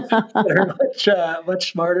 They're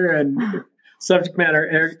much smarter and subject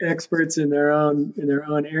matter experts in their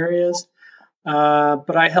own areas.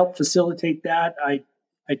 But I help facilitate that. I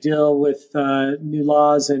deal with new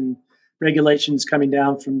laws and regulations coming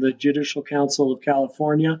down from the Judicial Council of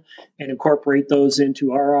California and incorporate those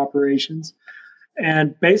into our operations.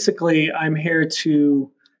 And basically, I'm here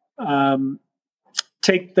to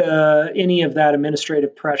take any of that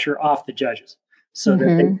administrative pressure off the judges, so that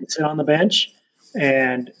they can sit on the bench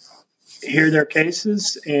and hear their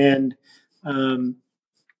cases and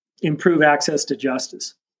improve access to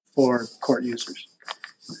justice for court users.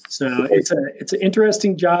 So it's an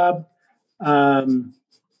interesting job.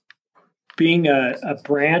 Being a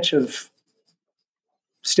branch of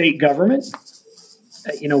state government,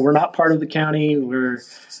 we're not part of the county.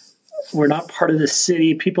 We're not part of the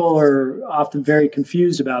city. People are often very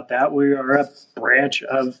confused about that. We are a branch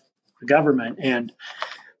of the government, and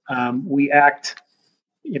we act,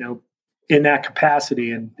 in that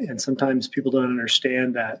capacity. And sometimes people don't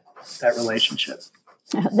understand that relationship.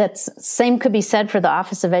 That's same could be said for the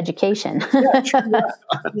Office of Education.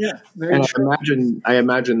 Yeah, very and true. I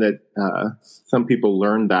imagine that some people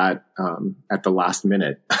learn that at the last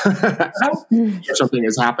minute. Something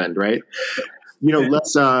has happened, right?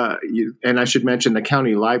 Let's and I should mention the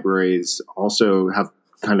county libraries also have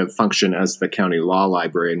kind of function as the county law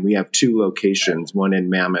library, and we have two locations, one in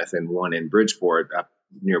Mammoth and one in Bridgeport, up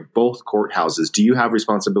near both courthouses. Do you have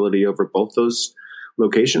responsibility over both those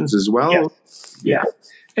locations as well? Yes. Yeah.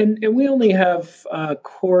 And we only have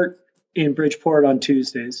court in Bridgeport on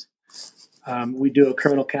Tuesdays. We do a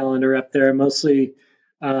criminal calendar up there, mostly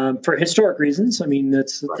for historic reasons. I mean,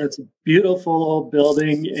 that's a beautiful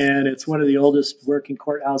building, and it's one of the oldest working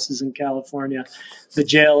courthouses in California. The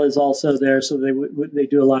jail is also there, so they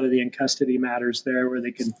do a lot of the in-custody matters there, where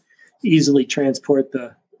they can easily transport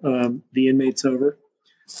the inmates over.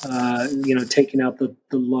 Taking out the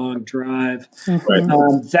long drive.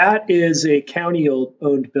 That is a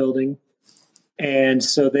county-owned building, and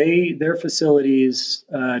so their facilities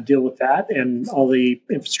deal with that and all the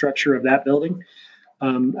infrastructure of that building.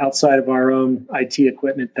 Outside of our own IT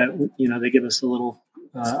equipment, that they give us a little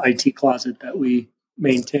IT closet that we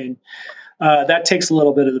maintain. That takes a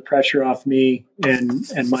little bit of the pressure off me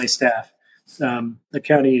and my staff. The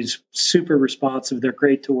county is super responsive. They're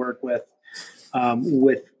great to work with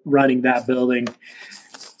running that building.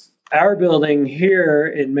 Our building here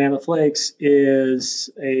in Mammoth Lakes is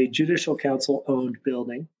a Judicial Council owned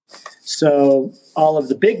building. So all of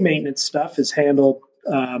the big maintenance stuff is handled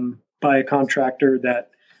by a contractor that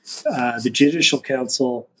the Judicial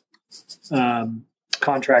Council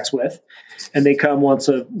contracts with, and they come once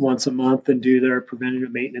a month and do their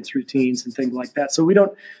preventative maintenance routines and things like that. So we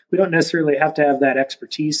don't necessarily have to have that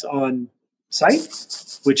expertise on site,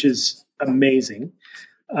 which is amazing.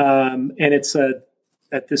 And it's a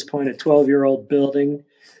at this point a 12-year-old building.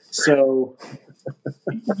 So,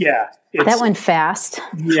 yeah. That went fast.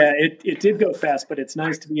 Yeah, it did go fast, but it's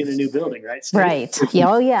nice to be in a new building, right? So right.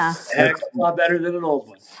 Oh, yeah. Heck, a lot better than an old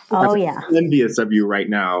one. Oh, yeah. I'm envious of you right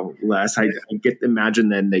now, Les. I imagine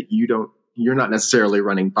then that you're not necessarily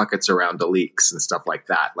running buckets around the leaks and stuff like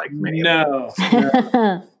that. Like many. No.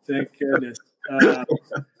 Thank goodness.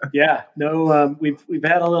 We've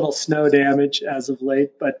had a little snow damage as of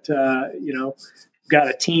late, but got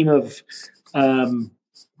a team of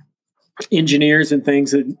engineers and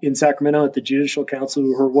things in Sacramento at the Judicial Council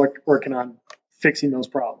who are working on fixing those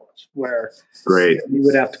problems. Where great, we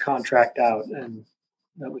would have to contract out, and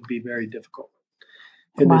that would be very difficult.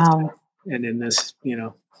 In this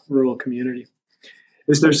rural community.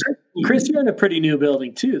 Is there Chris, you're in a pretty new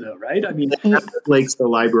building too, though, right? I mean, Lakes, the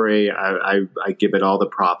library, I give it all the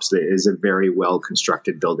props. It is a very well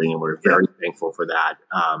constructed building, and we're very thankful for that.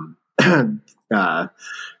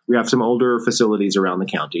 We have some older facilities around the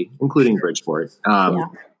county, including Bridgeport,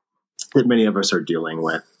 that many of us are dealing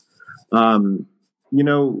with. Les,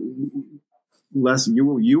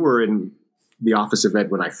 you were in the Office of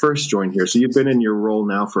Ed when I first joined here, so you've been in your role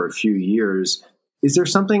now for a few years. Is there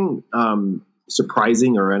something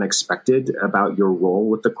surprising or unexpected about your role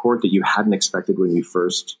with the court that you hadn't expected when you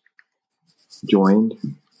first joined?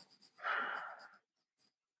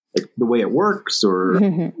 Like the way it works, or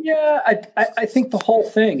yeah, I think the whole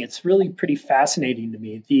thing. It's really pretty fascinating to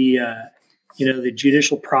me. The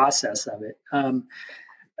judicial process of it.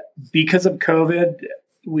 Because of COVID,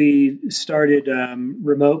 we started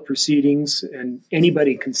remote proceedings, and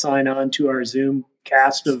anybody can sign on to our Zoom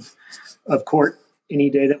cast of court any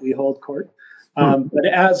day that we hold court. But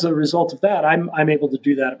as a result of that, I'm able to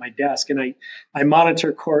do that at my desk, and I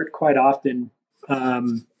monitor court quite often,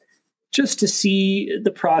 just to see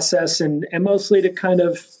the process and mostly to kind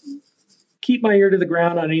of keep my ear to the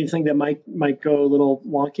ground on anything that might go a little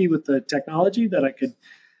wonky with the technology that I could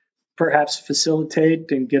perhaps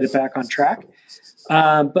facilitate and get it back on track.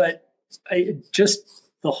 But just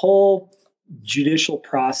the whole judicial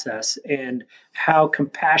process and how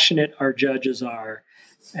compassionate our judges are,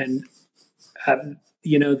 and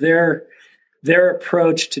their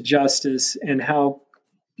approach to justice, and how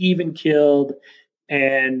even-keeled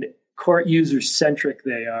and court user-centric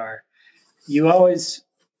they are. You always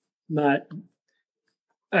not.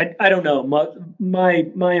 I don't know.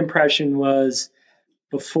 My impression was,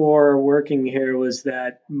 before working here, was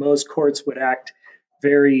that most courts would act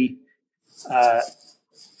very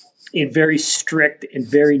strict and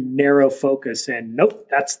very narrow focus, and nope,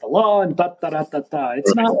 that's the law, and da da da da da.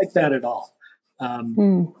 It's not like that at all,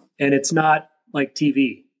 and it's not like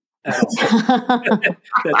TV at all.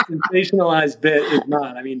 That sensationalized bit is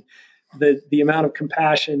not. I mean, the amount of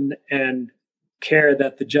compassion and care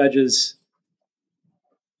that the judges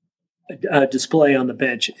display on the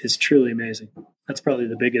bench is truly amazing. That's probably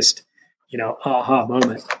the biggest, aha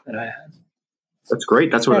moment that I had. That's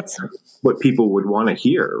great. That's what people would want to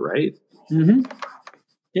hear, right? Mm-hmm.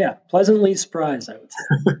 Yeah, pleasantly surprised, I would say.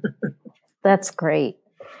 That's great.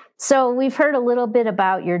 So we've heard a little bit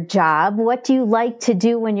about your job. What do you like to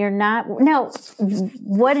do when you're not? No,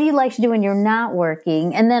 what do you like to do when you're not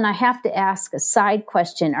working? And then I have to ask a side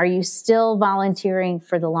question. Are you still volunteering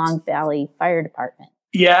for the Long Valley Fire Department?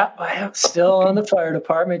 Yeah, I am still on the fire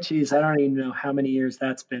department. Geez, I don't even know how many years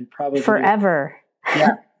that's been. Probably forever.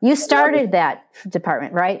 Yeah. You started that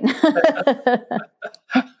department, right?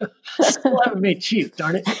 Still haven't made chief,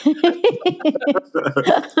 darn it.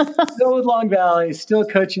 Still with Long Valley, still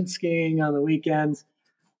coaching skiing on the weekends.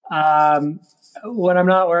 When I'm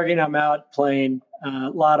not working, I'm out playing. A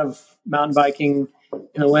lot of mountain biking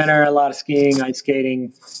in the winter, a lot of skiing, ice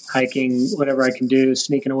skating, hiking, whatever I can do,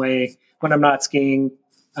 sneaking away. When I'm not skiing,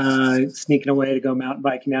 sneaking away to go mountain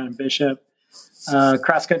biking down in Bishop.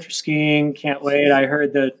 Cross-country skiing, can't wait. I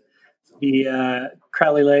heard that the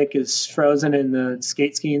Crowley Lake is frozen and the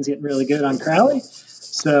skate skiing is getting really good on Crowley.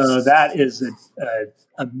 So that is an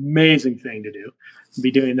amazing thing to do. I'll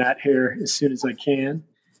be doing that here as soon as I can.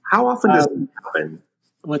 How often does it happen?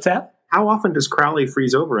 What's that? How often does Crowley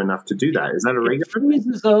freeze over enough to do that? Is that a regular? It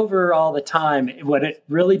freezes over all the time. What it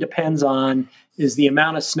really depends on is the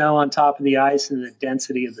amount of snow on top of the ice and the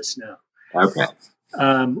density of the snow. Okay.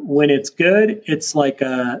 When it's good, it's like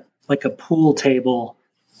a pool table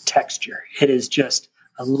texture. It is just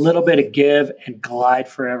a little bit of give and glide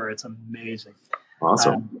forever. It's amazing.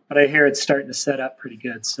 Awesome. But I hear it's starting to set up pretty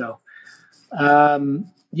good. So,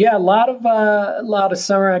 a lot of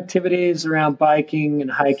summer activities around biking and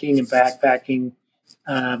hiking and backpacking.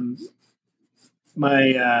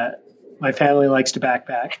 My family likes to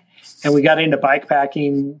backpack, and we got into bike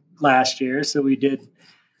packing last year. So we did,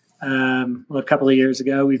 a couple of years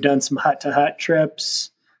ago, we've done some hut-to-hut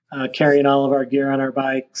trips, carrying all of our gear on our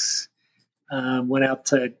bikes. Went out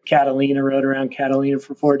to Catalina, rode around Catalina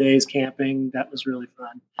for 4 days camping. That was really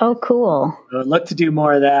fun. Oh, cool. So I'd look to do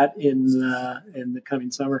more of that in the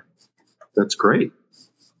coming summer. That's great.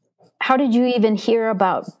 How did you even hear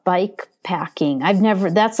about bike packing?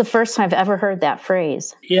 That's the first time I've ever heard that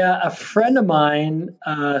phrase. Yeah, a friend of mine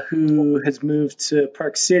who has moved to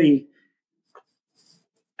Park City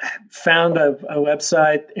found a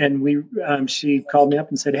website, and she called me up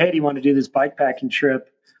and said, "Hey, do you want to do this bike packing trip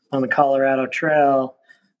on the Colorado Trail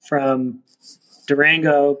from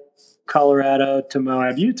Durango, Colorado to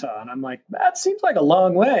Moab, Utah?" And I'm like, that seems like a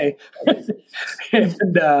long way.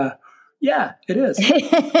 And yeah, it is.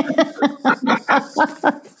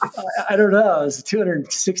 I don't know. It was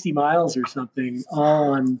 260 miles or something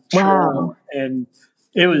on trail. Wow. And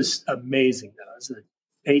it was amazing, though. It was an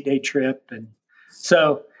 8-day trip. And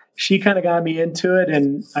so she kind of got me into it.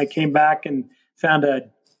 And I came back and found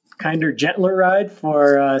a kinder, gentler ride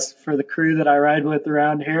for the crew that I ride with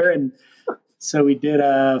around here. And so we did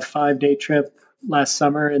a 5-day trip last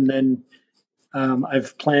summer. And then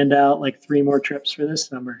I've planned out like 3 more trips for this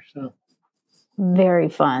summer. So. Very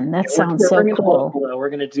fun. That sounds so cool. We're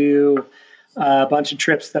going to do a bunch of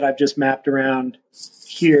trips that I've just mapped around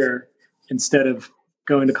here instead of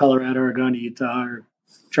going to Colorado or going to Utah or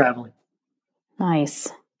traveling. Nice.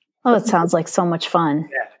 Oh, it sounds like so much fun.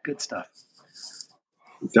 Yeah, good stuff.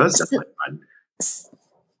 It does sound like fun.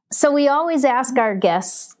 So we always ask our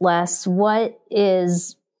guests, Les, what are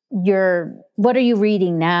you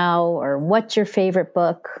reading now, or what's your favorite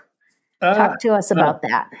book? Talk to us about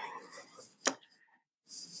that.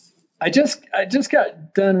 I just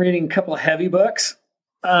got done reading a couple of heavy books.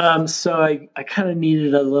 So I kind of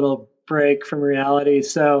needed a little break from reality.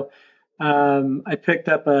 So I picked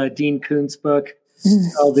up a Dean Koontz book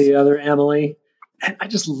called The Other Emily. And I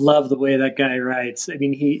just love the way that guy writes. I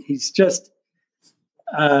mean, he's just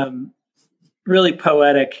really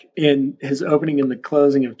poetic in his opening and the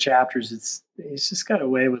closing of chapters. He's just got a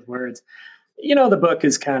way with words. The book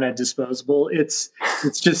is kind of disposable. It's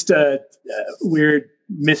just a weird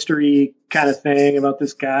mystery kind of thing about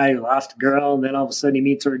this guy who lost a girl, and then all of a sudden he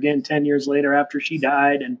meets her again 10 years later after she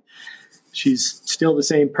died, and she's still the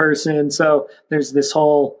same person. So there's this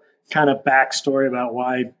whole kind of backstory about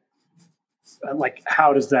why, like,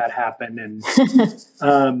 how does that happen? And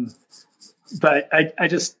but I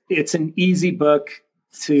just, it's an easy book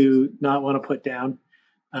to not want to put down.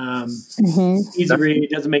 Easy read,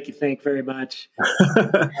 doesn't make you think very much.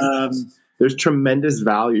 There's tremendous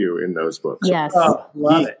value in those books. Yes. Oh,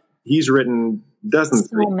 love it. He's written dozens.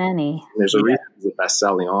 So many. There's a reason he's a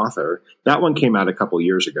best-selling author. That one came out a couple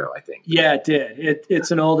years ago, I think. Yeah, it did. It's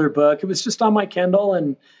an older book. It was just on my Kindle,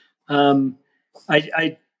 and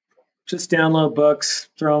I just download books,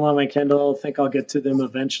 throw them on my Kindle, think I'll get to them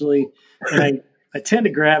eventually. And I tend to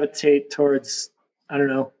gravitate towards, I don't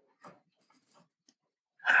know,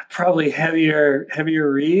 probably heavier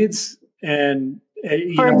reads. And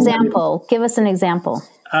for example, give us an example.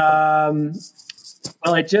 Well,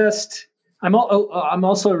 I'm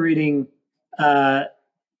also reading No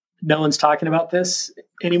One's Talking About This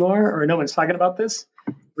Anymore, or No One's Talking About This,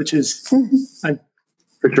 which is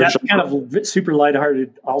that's kind of super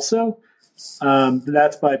lighthearted also.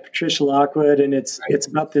 That's by Patricia Lockwood, and it's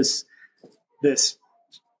about this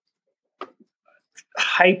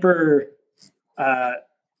hyper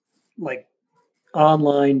like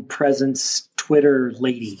online presence Twitter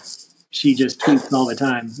lady. She just tweets all the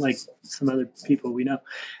time, like some other people we know,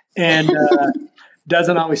 and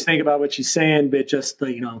doesn't always think about what she's saying, but just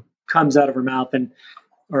comes out of her mouth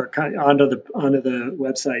or kind of onto the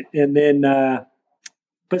website, and then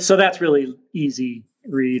but so that's really easy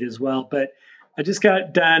read as well. But I just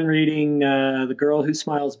got done reading The Girl Who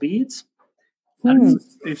Smiles Beads. I don't know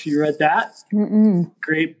if you read that.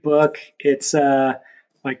 Great book. It's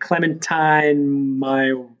by Clementine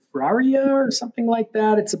Myraria or something like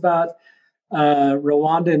that. It's about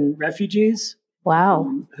Rwandan refugees.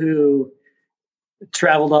 Wow. Who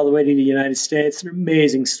traveled all the way to the United States. An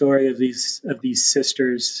amazing story of these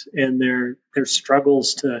sisters and their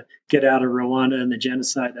struggles to get out of Rwanda and the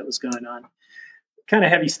genocide that was going on. Kind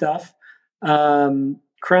of heavy stuff.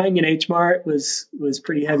 Crying in H Mart was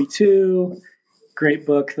pretty heavy too. Great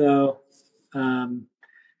book though.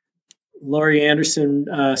 Laurie Anderson,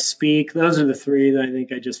 Speak. Those are the 3 that I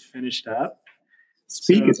think I just finished up.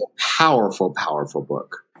 Speak is a powerful, powerful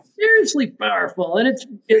book. Seriously powerful, and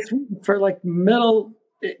it's for like middle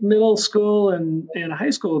school and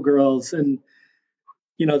high school girls, and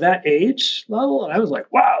that age level. And I was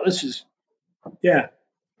like, wow, this is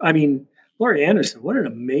I mean, Laurie Anderson, what an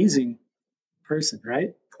amazing person,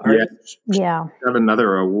 right? Yeah. Have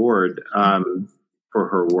another award for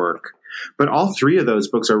her work. But all three of those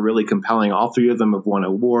books are really compelling. All three of them have won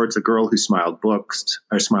awards. The Girl Who Smiled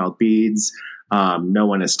Smiled Beads. No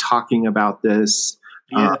One Is Talking About This.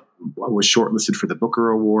 Was shortlisted for the Booker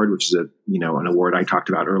Award, which is an award I talked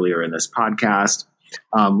about earlier in this podcast.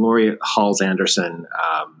 Laurie Halse Anderson,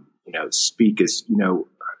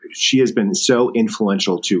 she has been so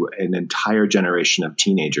influential to an entire generation of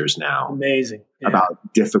teenagers now. Amazing. Yeah.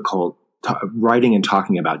 About difficult writing and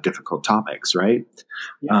talking about difficult topics, right?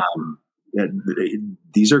 Yeah.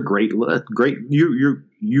 These are great.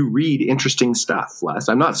 You read interesting stuff, Les.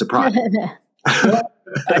 I'm not surprised. Well,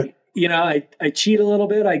 I cheat a little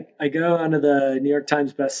bit. I go onto the New York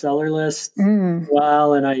Times bestseller list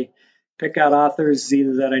and I pick out authors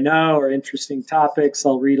either that I know or interesting topics.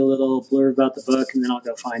 I'll read a little blurb about the book and then I'll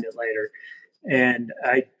go find it later. And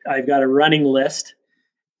I've got a running list.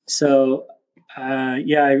 So, I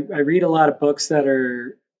read a lot of books that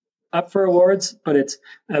are up for awards, but it's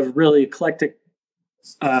a really eclectic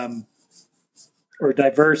or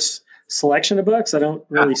diverse selection of books. I don't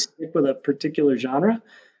really stick with a particular genre,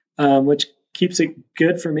 which keeps it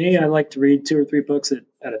good for me. I like to read 2 or 3 books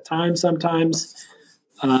at a time sometimes,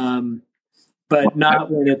 but not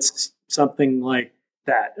when it's something like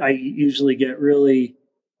that. I usually get really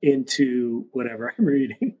into whatever I'm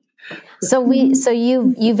reading. So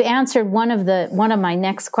you've answered one of my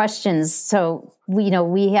next questions. So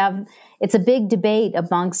it's a big debate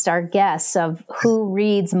amongst our guests of who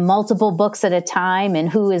reads multiple books at a time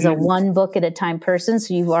and who is a one book at a time person.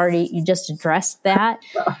 So you just addressed that,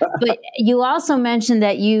 but you also mentioned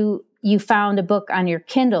that you found a book on your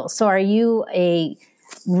Kindle. So are you a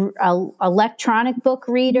electronic book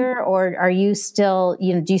reader, or are you still,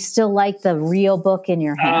 do you still like the real book in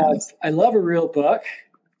your hands? I love a real book.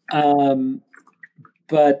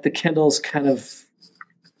 But the Kindle's kind of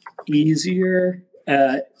easier,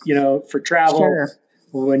 for travel. Sure.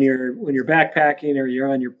 When you're backpacking or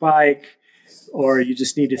you're on your bike, or you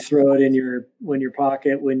just need to throw it in your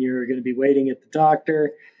pocket when you're going to be waiting at the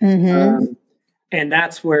doctor. Mm-hmm. And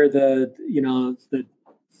that's where the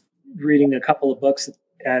reading a couple of books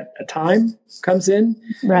at a time comes in.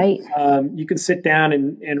 Right. You can sit down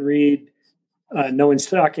and read No One's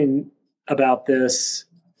Talking About This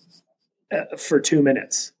for 2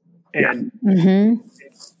 minutes and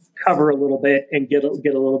cover a little bit and get a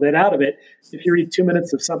little bit out of it. If you read 2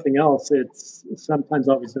 minutes of something else, it's sometimes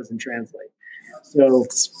always doesn't translate. So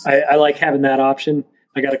I like having that option.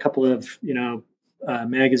 I got a couple of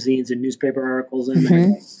magazines and newspaper articles in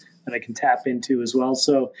there that I can tap into as well.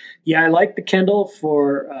 So I like the Kindle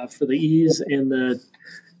for the ease and the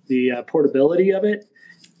portability of it,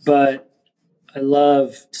 but I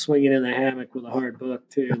love swinging in the hammock with a hard book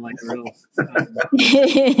too, like a real.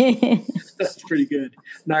 That's pretty good.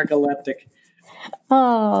 Narcoleptic.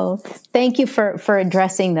 Oh, thank you for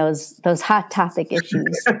addressing those hot topic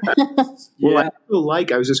issues. Well, I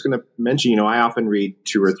was just going to mention, I often read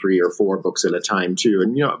 2 or 3 or 4 books at a time too.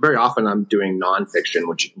 And, very often I'm doing nonfiction,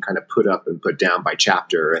 which you can kind of put up and put down by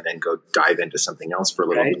chapter and then go dive into something else for a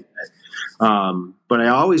little bit. But I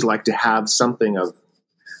always like to have something of,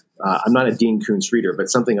 I'm not a Dean Koontz reader, but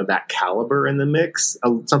something of that caliber in the mix,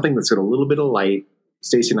 something that's got a little bit of light.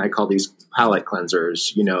 Stacey and I call these palate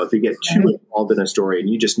cleansers. If you get too involved in a story and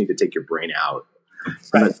you just need to take your brain out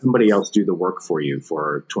and let somebody else do the work for you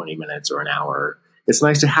for 20 minutes or an hour, it's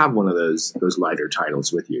nice to have one of those lighter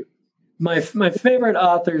titles with you. My favorite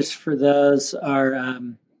authors for those are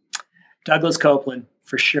Douglas Copeland,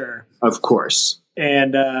 for sure. Of course.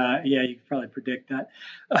 And you can probably predict that.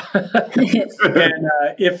 And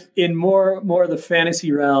if in more of the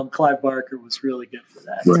fantasy realm, Clive Barker was really good for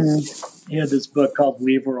that. Right. He had this book called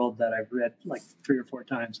Weave World that I've read like 3 or 4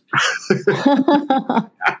 times.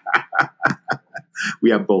 We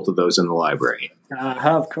have both of those in the library.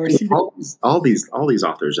 Of course, all these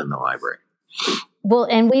authors in the library. Well,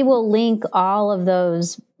 and we will link all of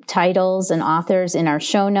those titles and authors in our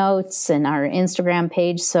show notes and our Instagram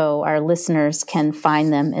page so our listeners can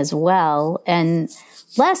find them as well. And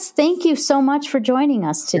Les, thank you so much for joining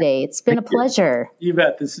us today. It's been a pleasure. You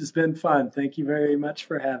bet. This has been fun. Thank you very much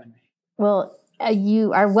for having me. Well,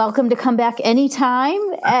 you are welcome to come back anytime.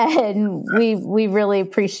 And we really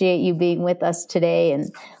appreciate you being with us today.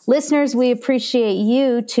 And listeners, we appreciate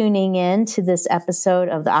you tuning in to this episode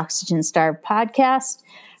of the Oxygen Starved podcast.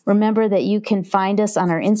 Remember that you can find us on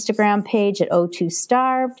our Instagram page at O2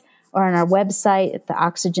 Starved or on our website at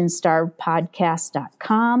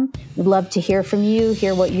theoxygenstarvedpodcast.com. We'd love to hear from you,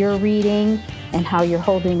 hear what you're reading and how you're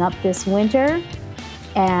holding up this winter.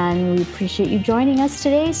 And we appreciate you joining us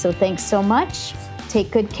today. So thanks so much.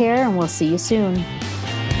 Take good care, and we'll see you soon.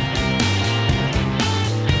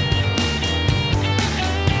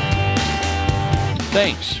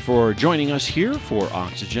 Thanks for joining us here for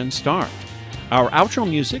Oxygen Starved. Our outro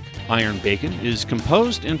music, Iron Bacon, is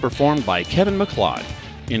composed and performed by Kevin MacLeod.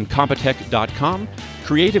 Incompetech.com,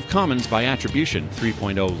 Creative Commons by Attribution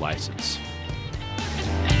 3.0 license.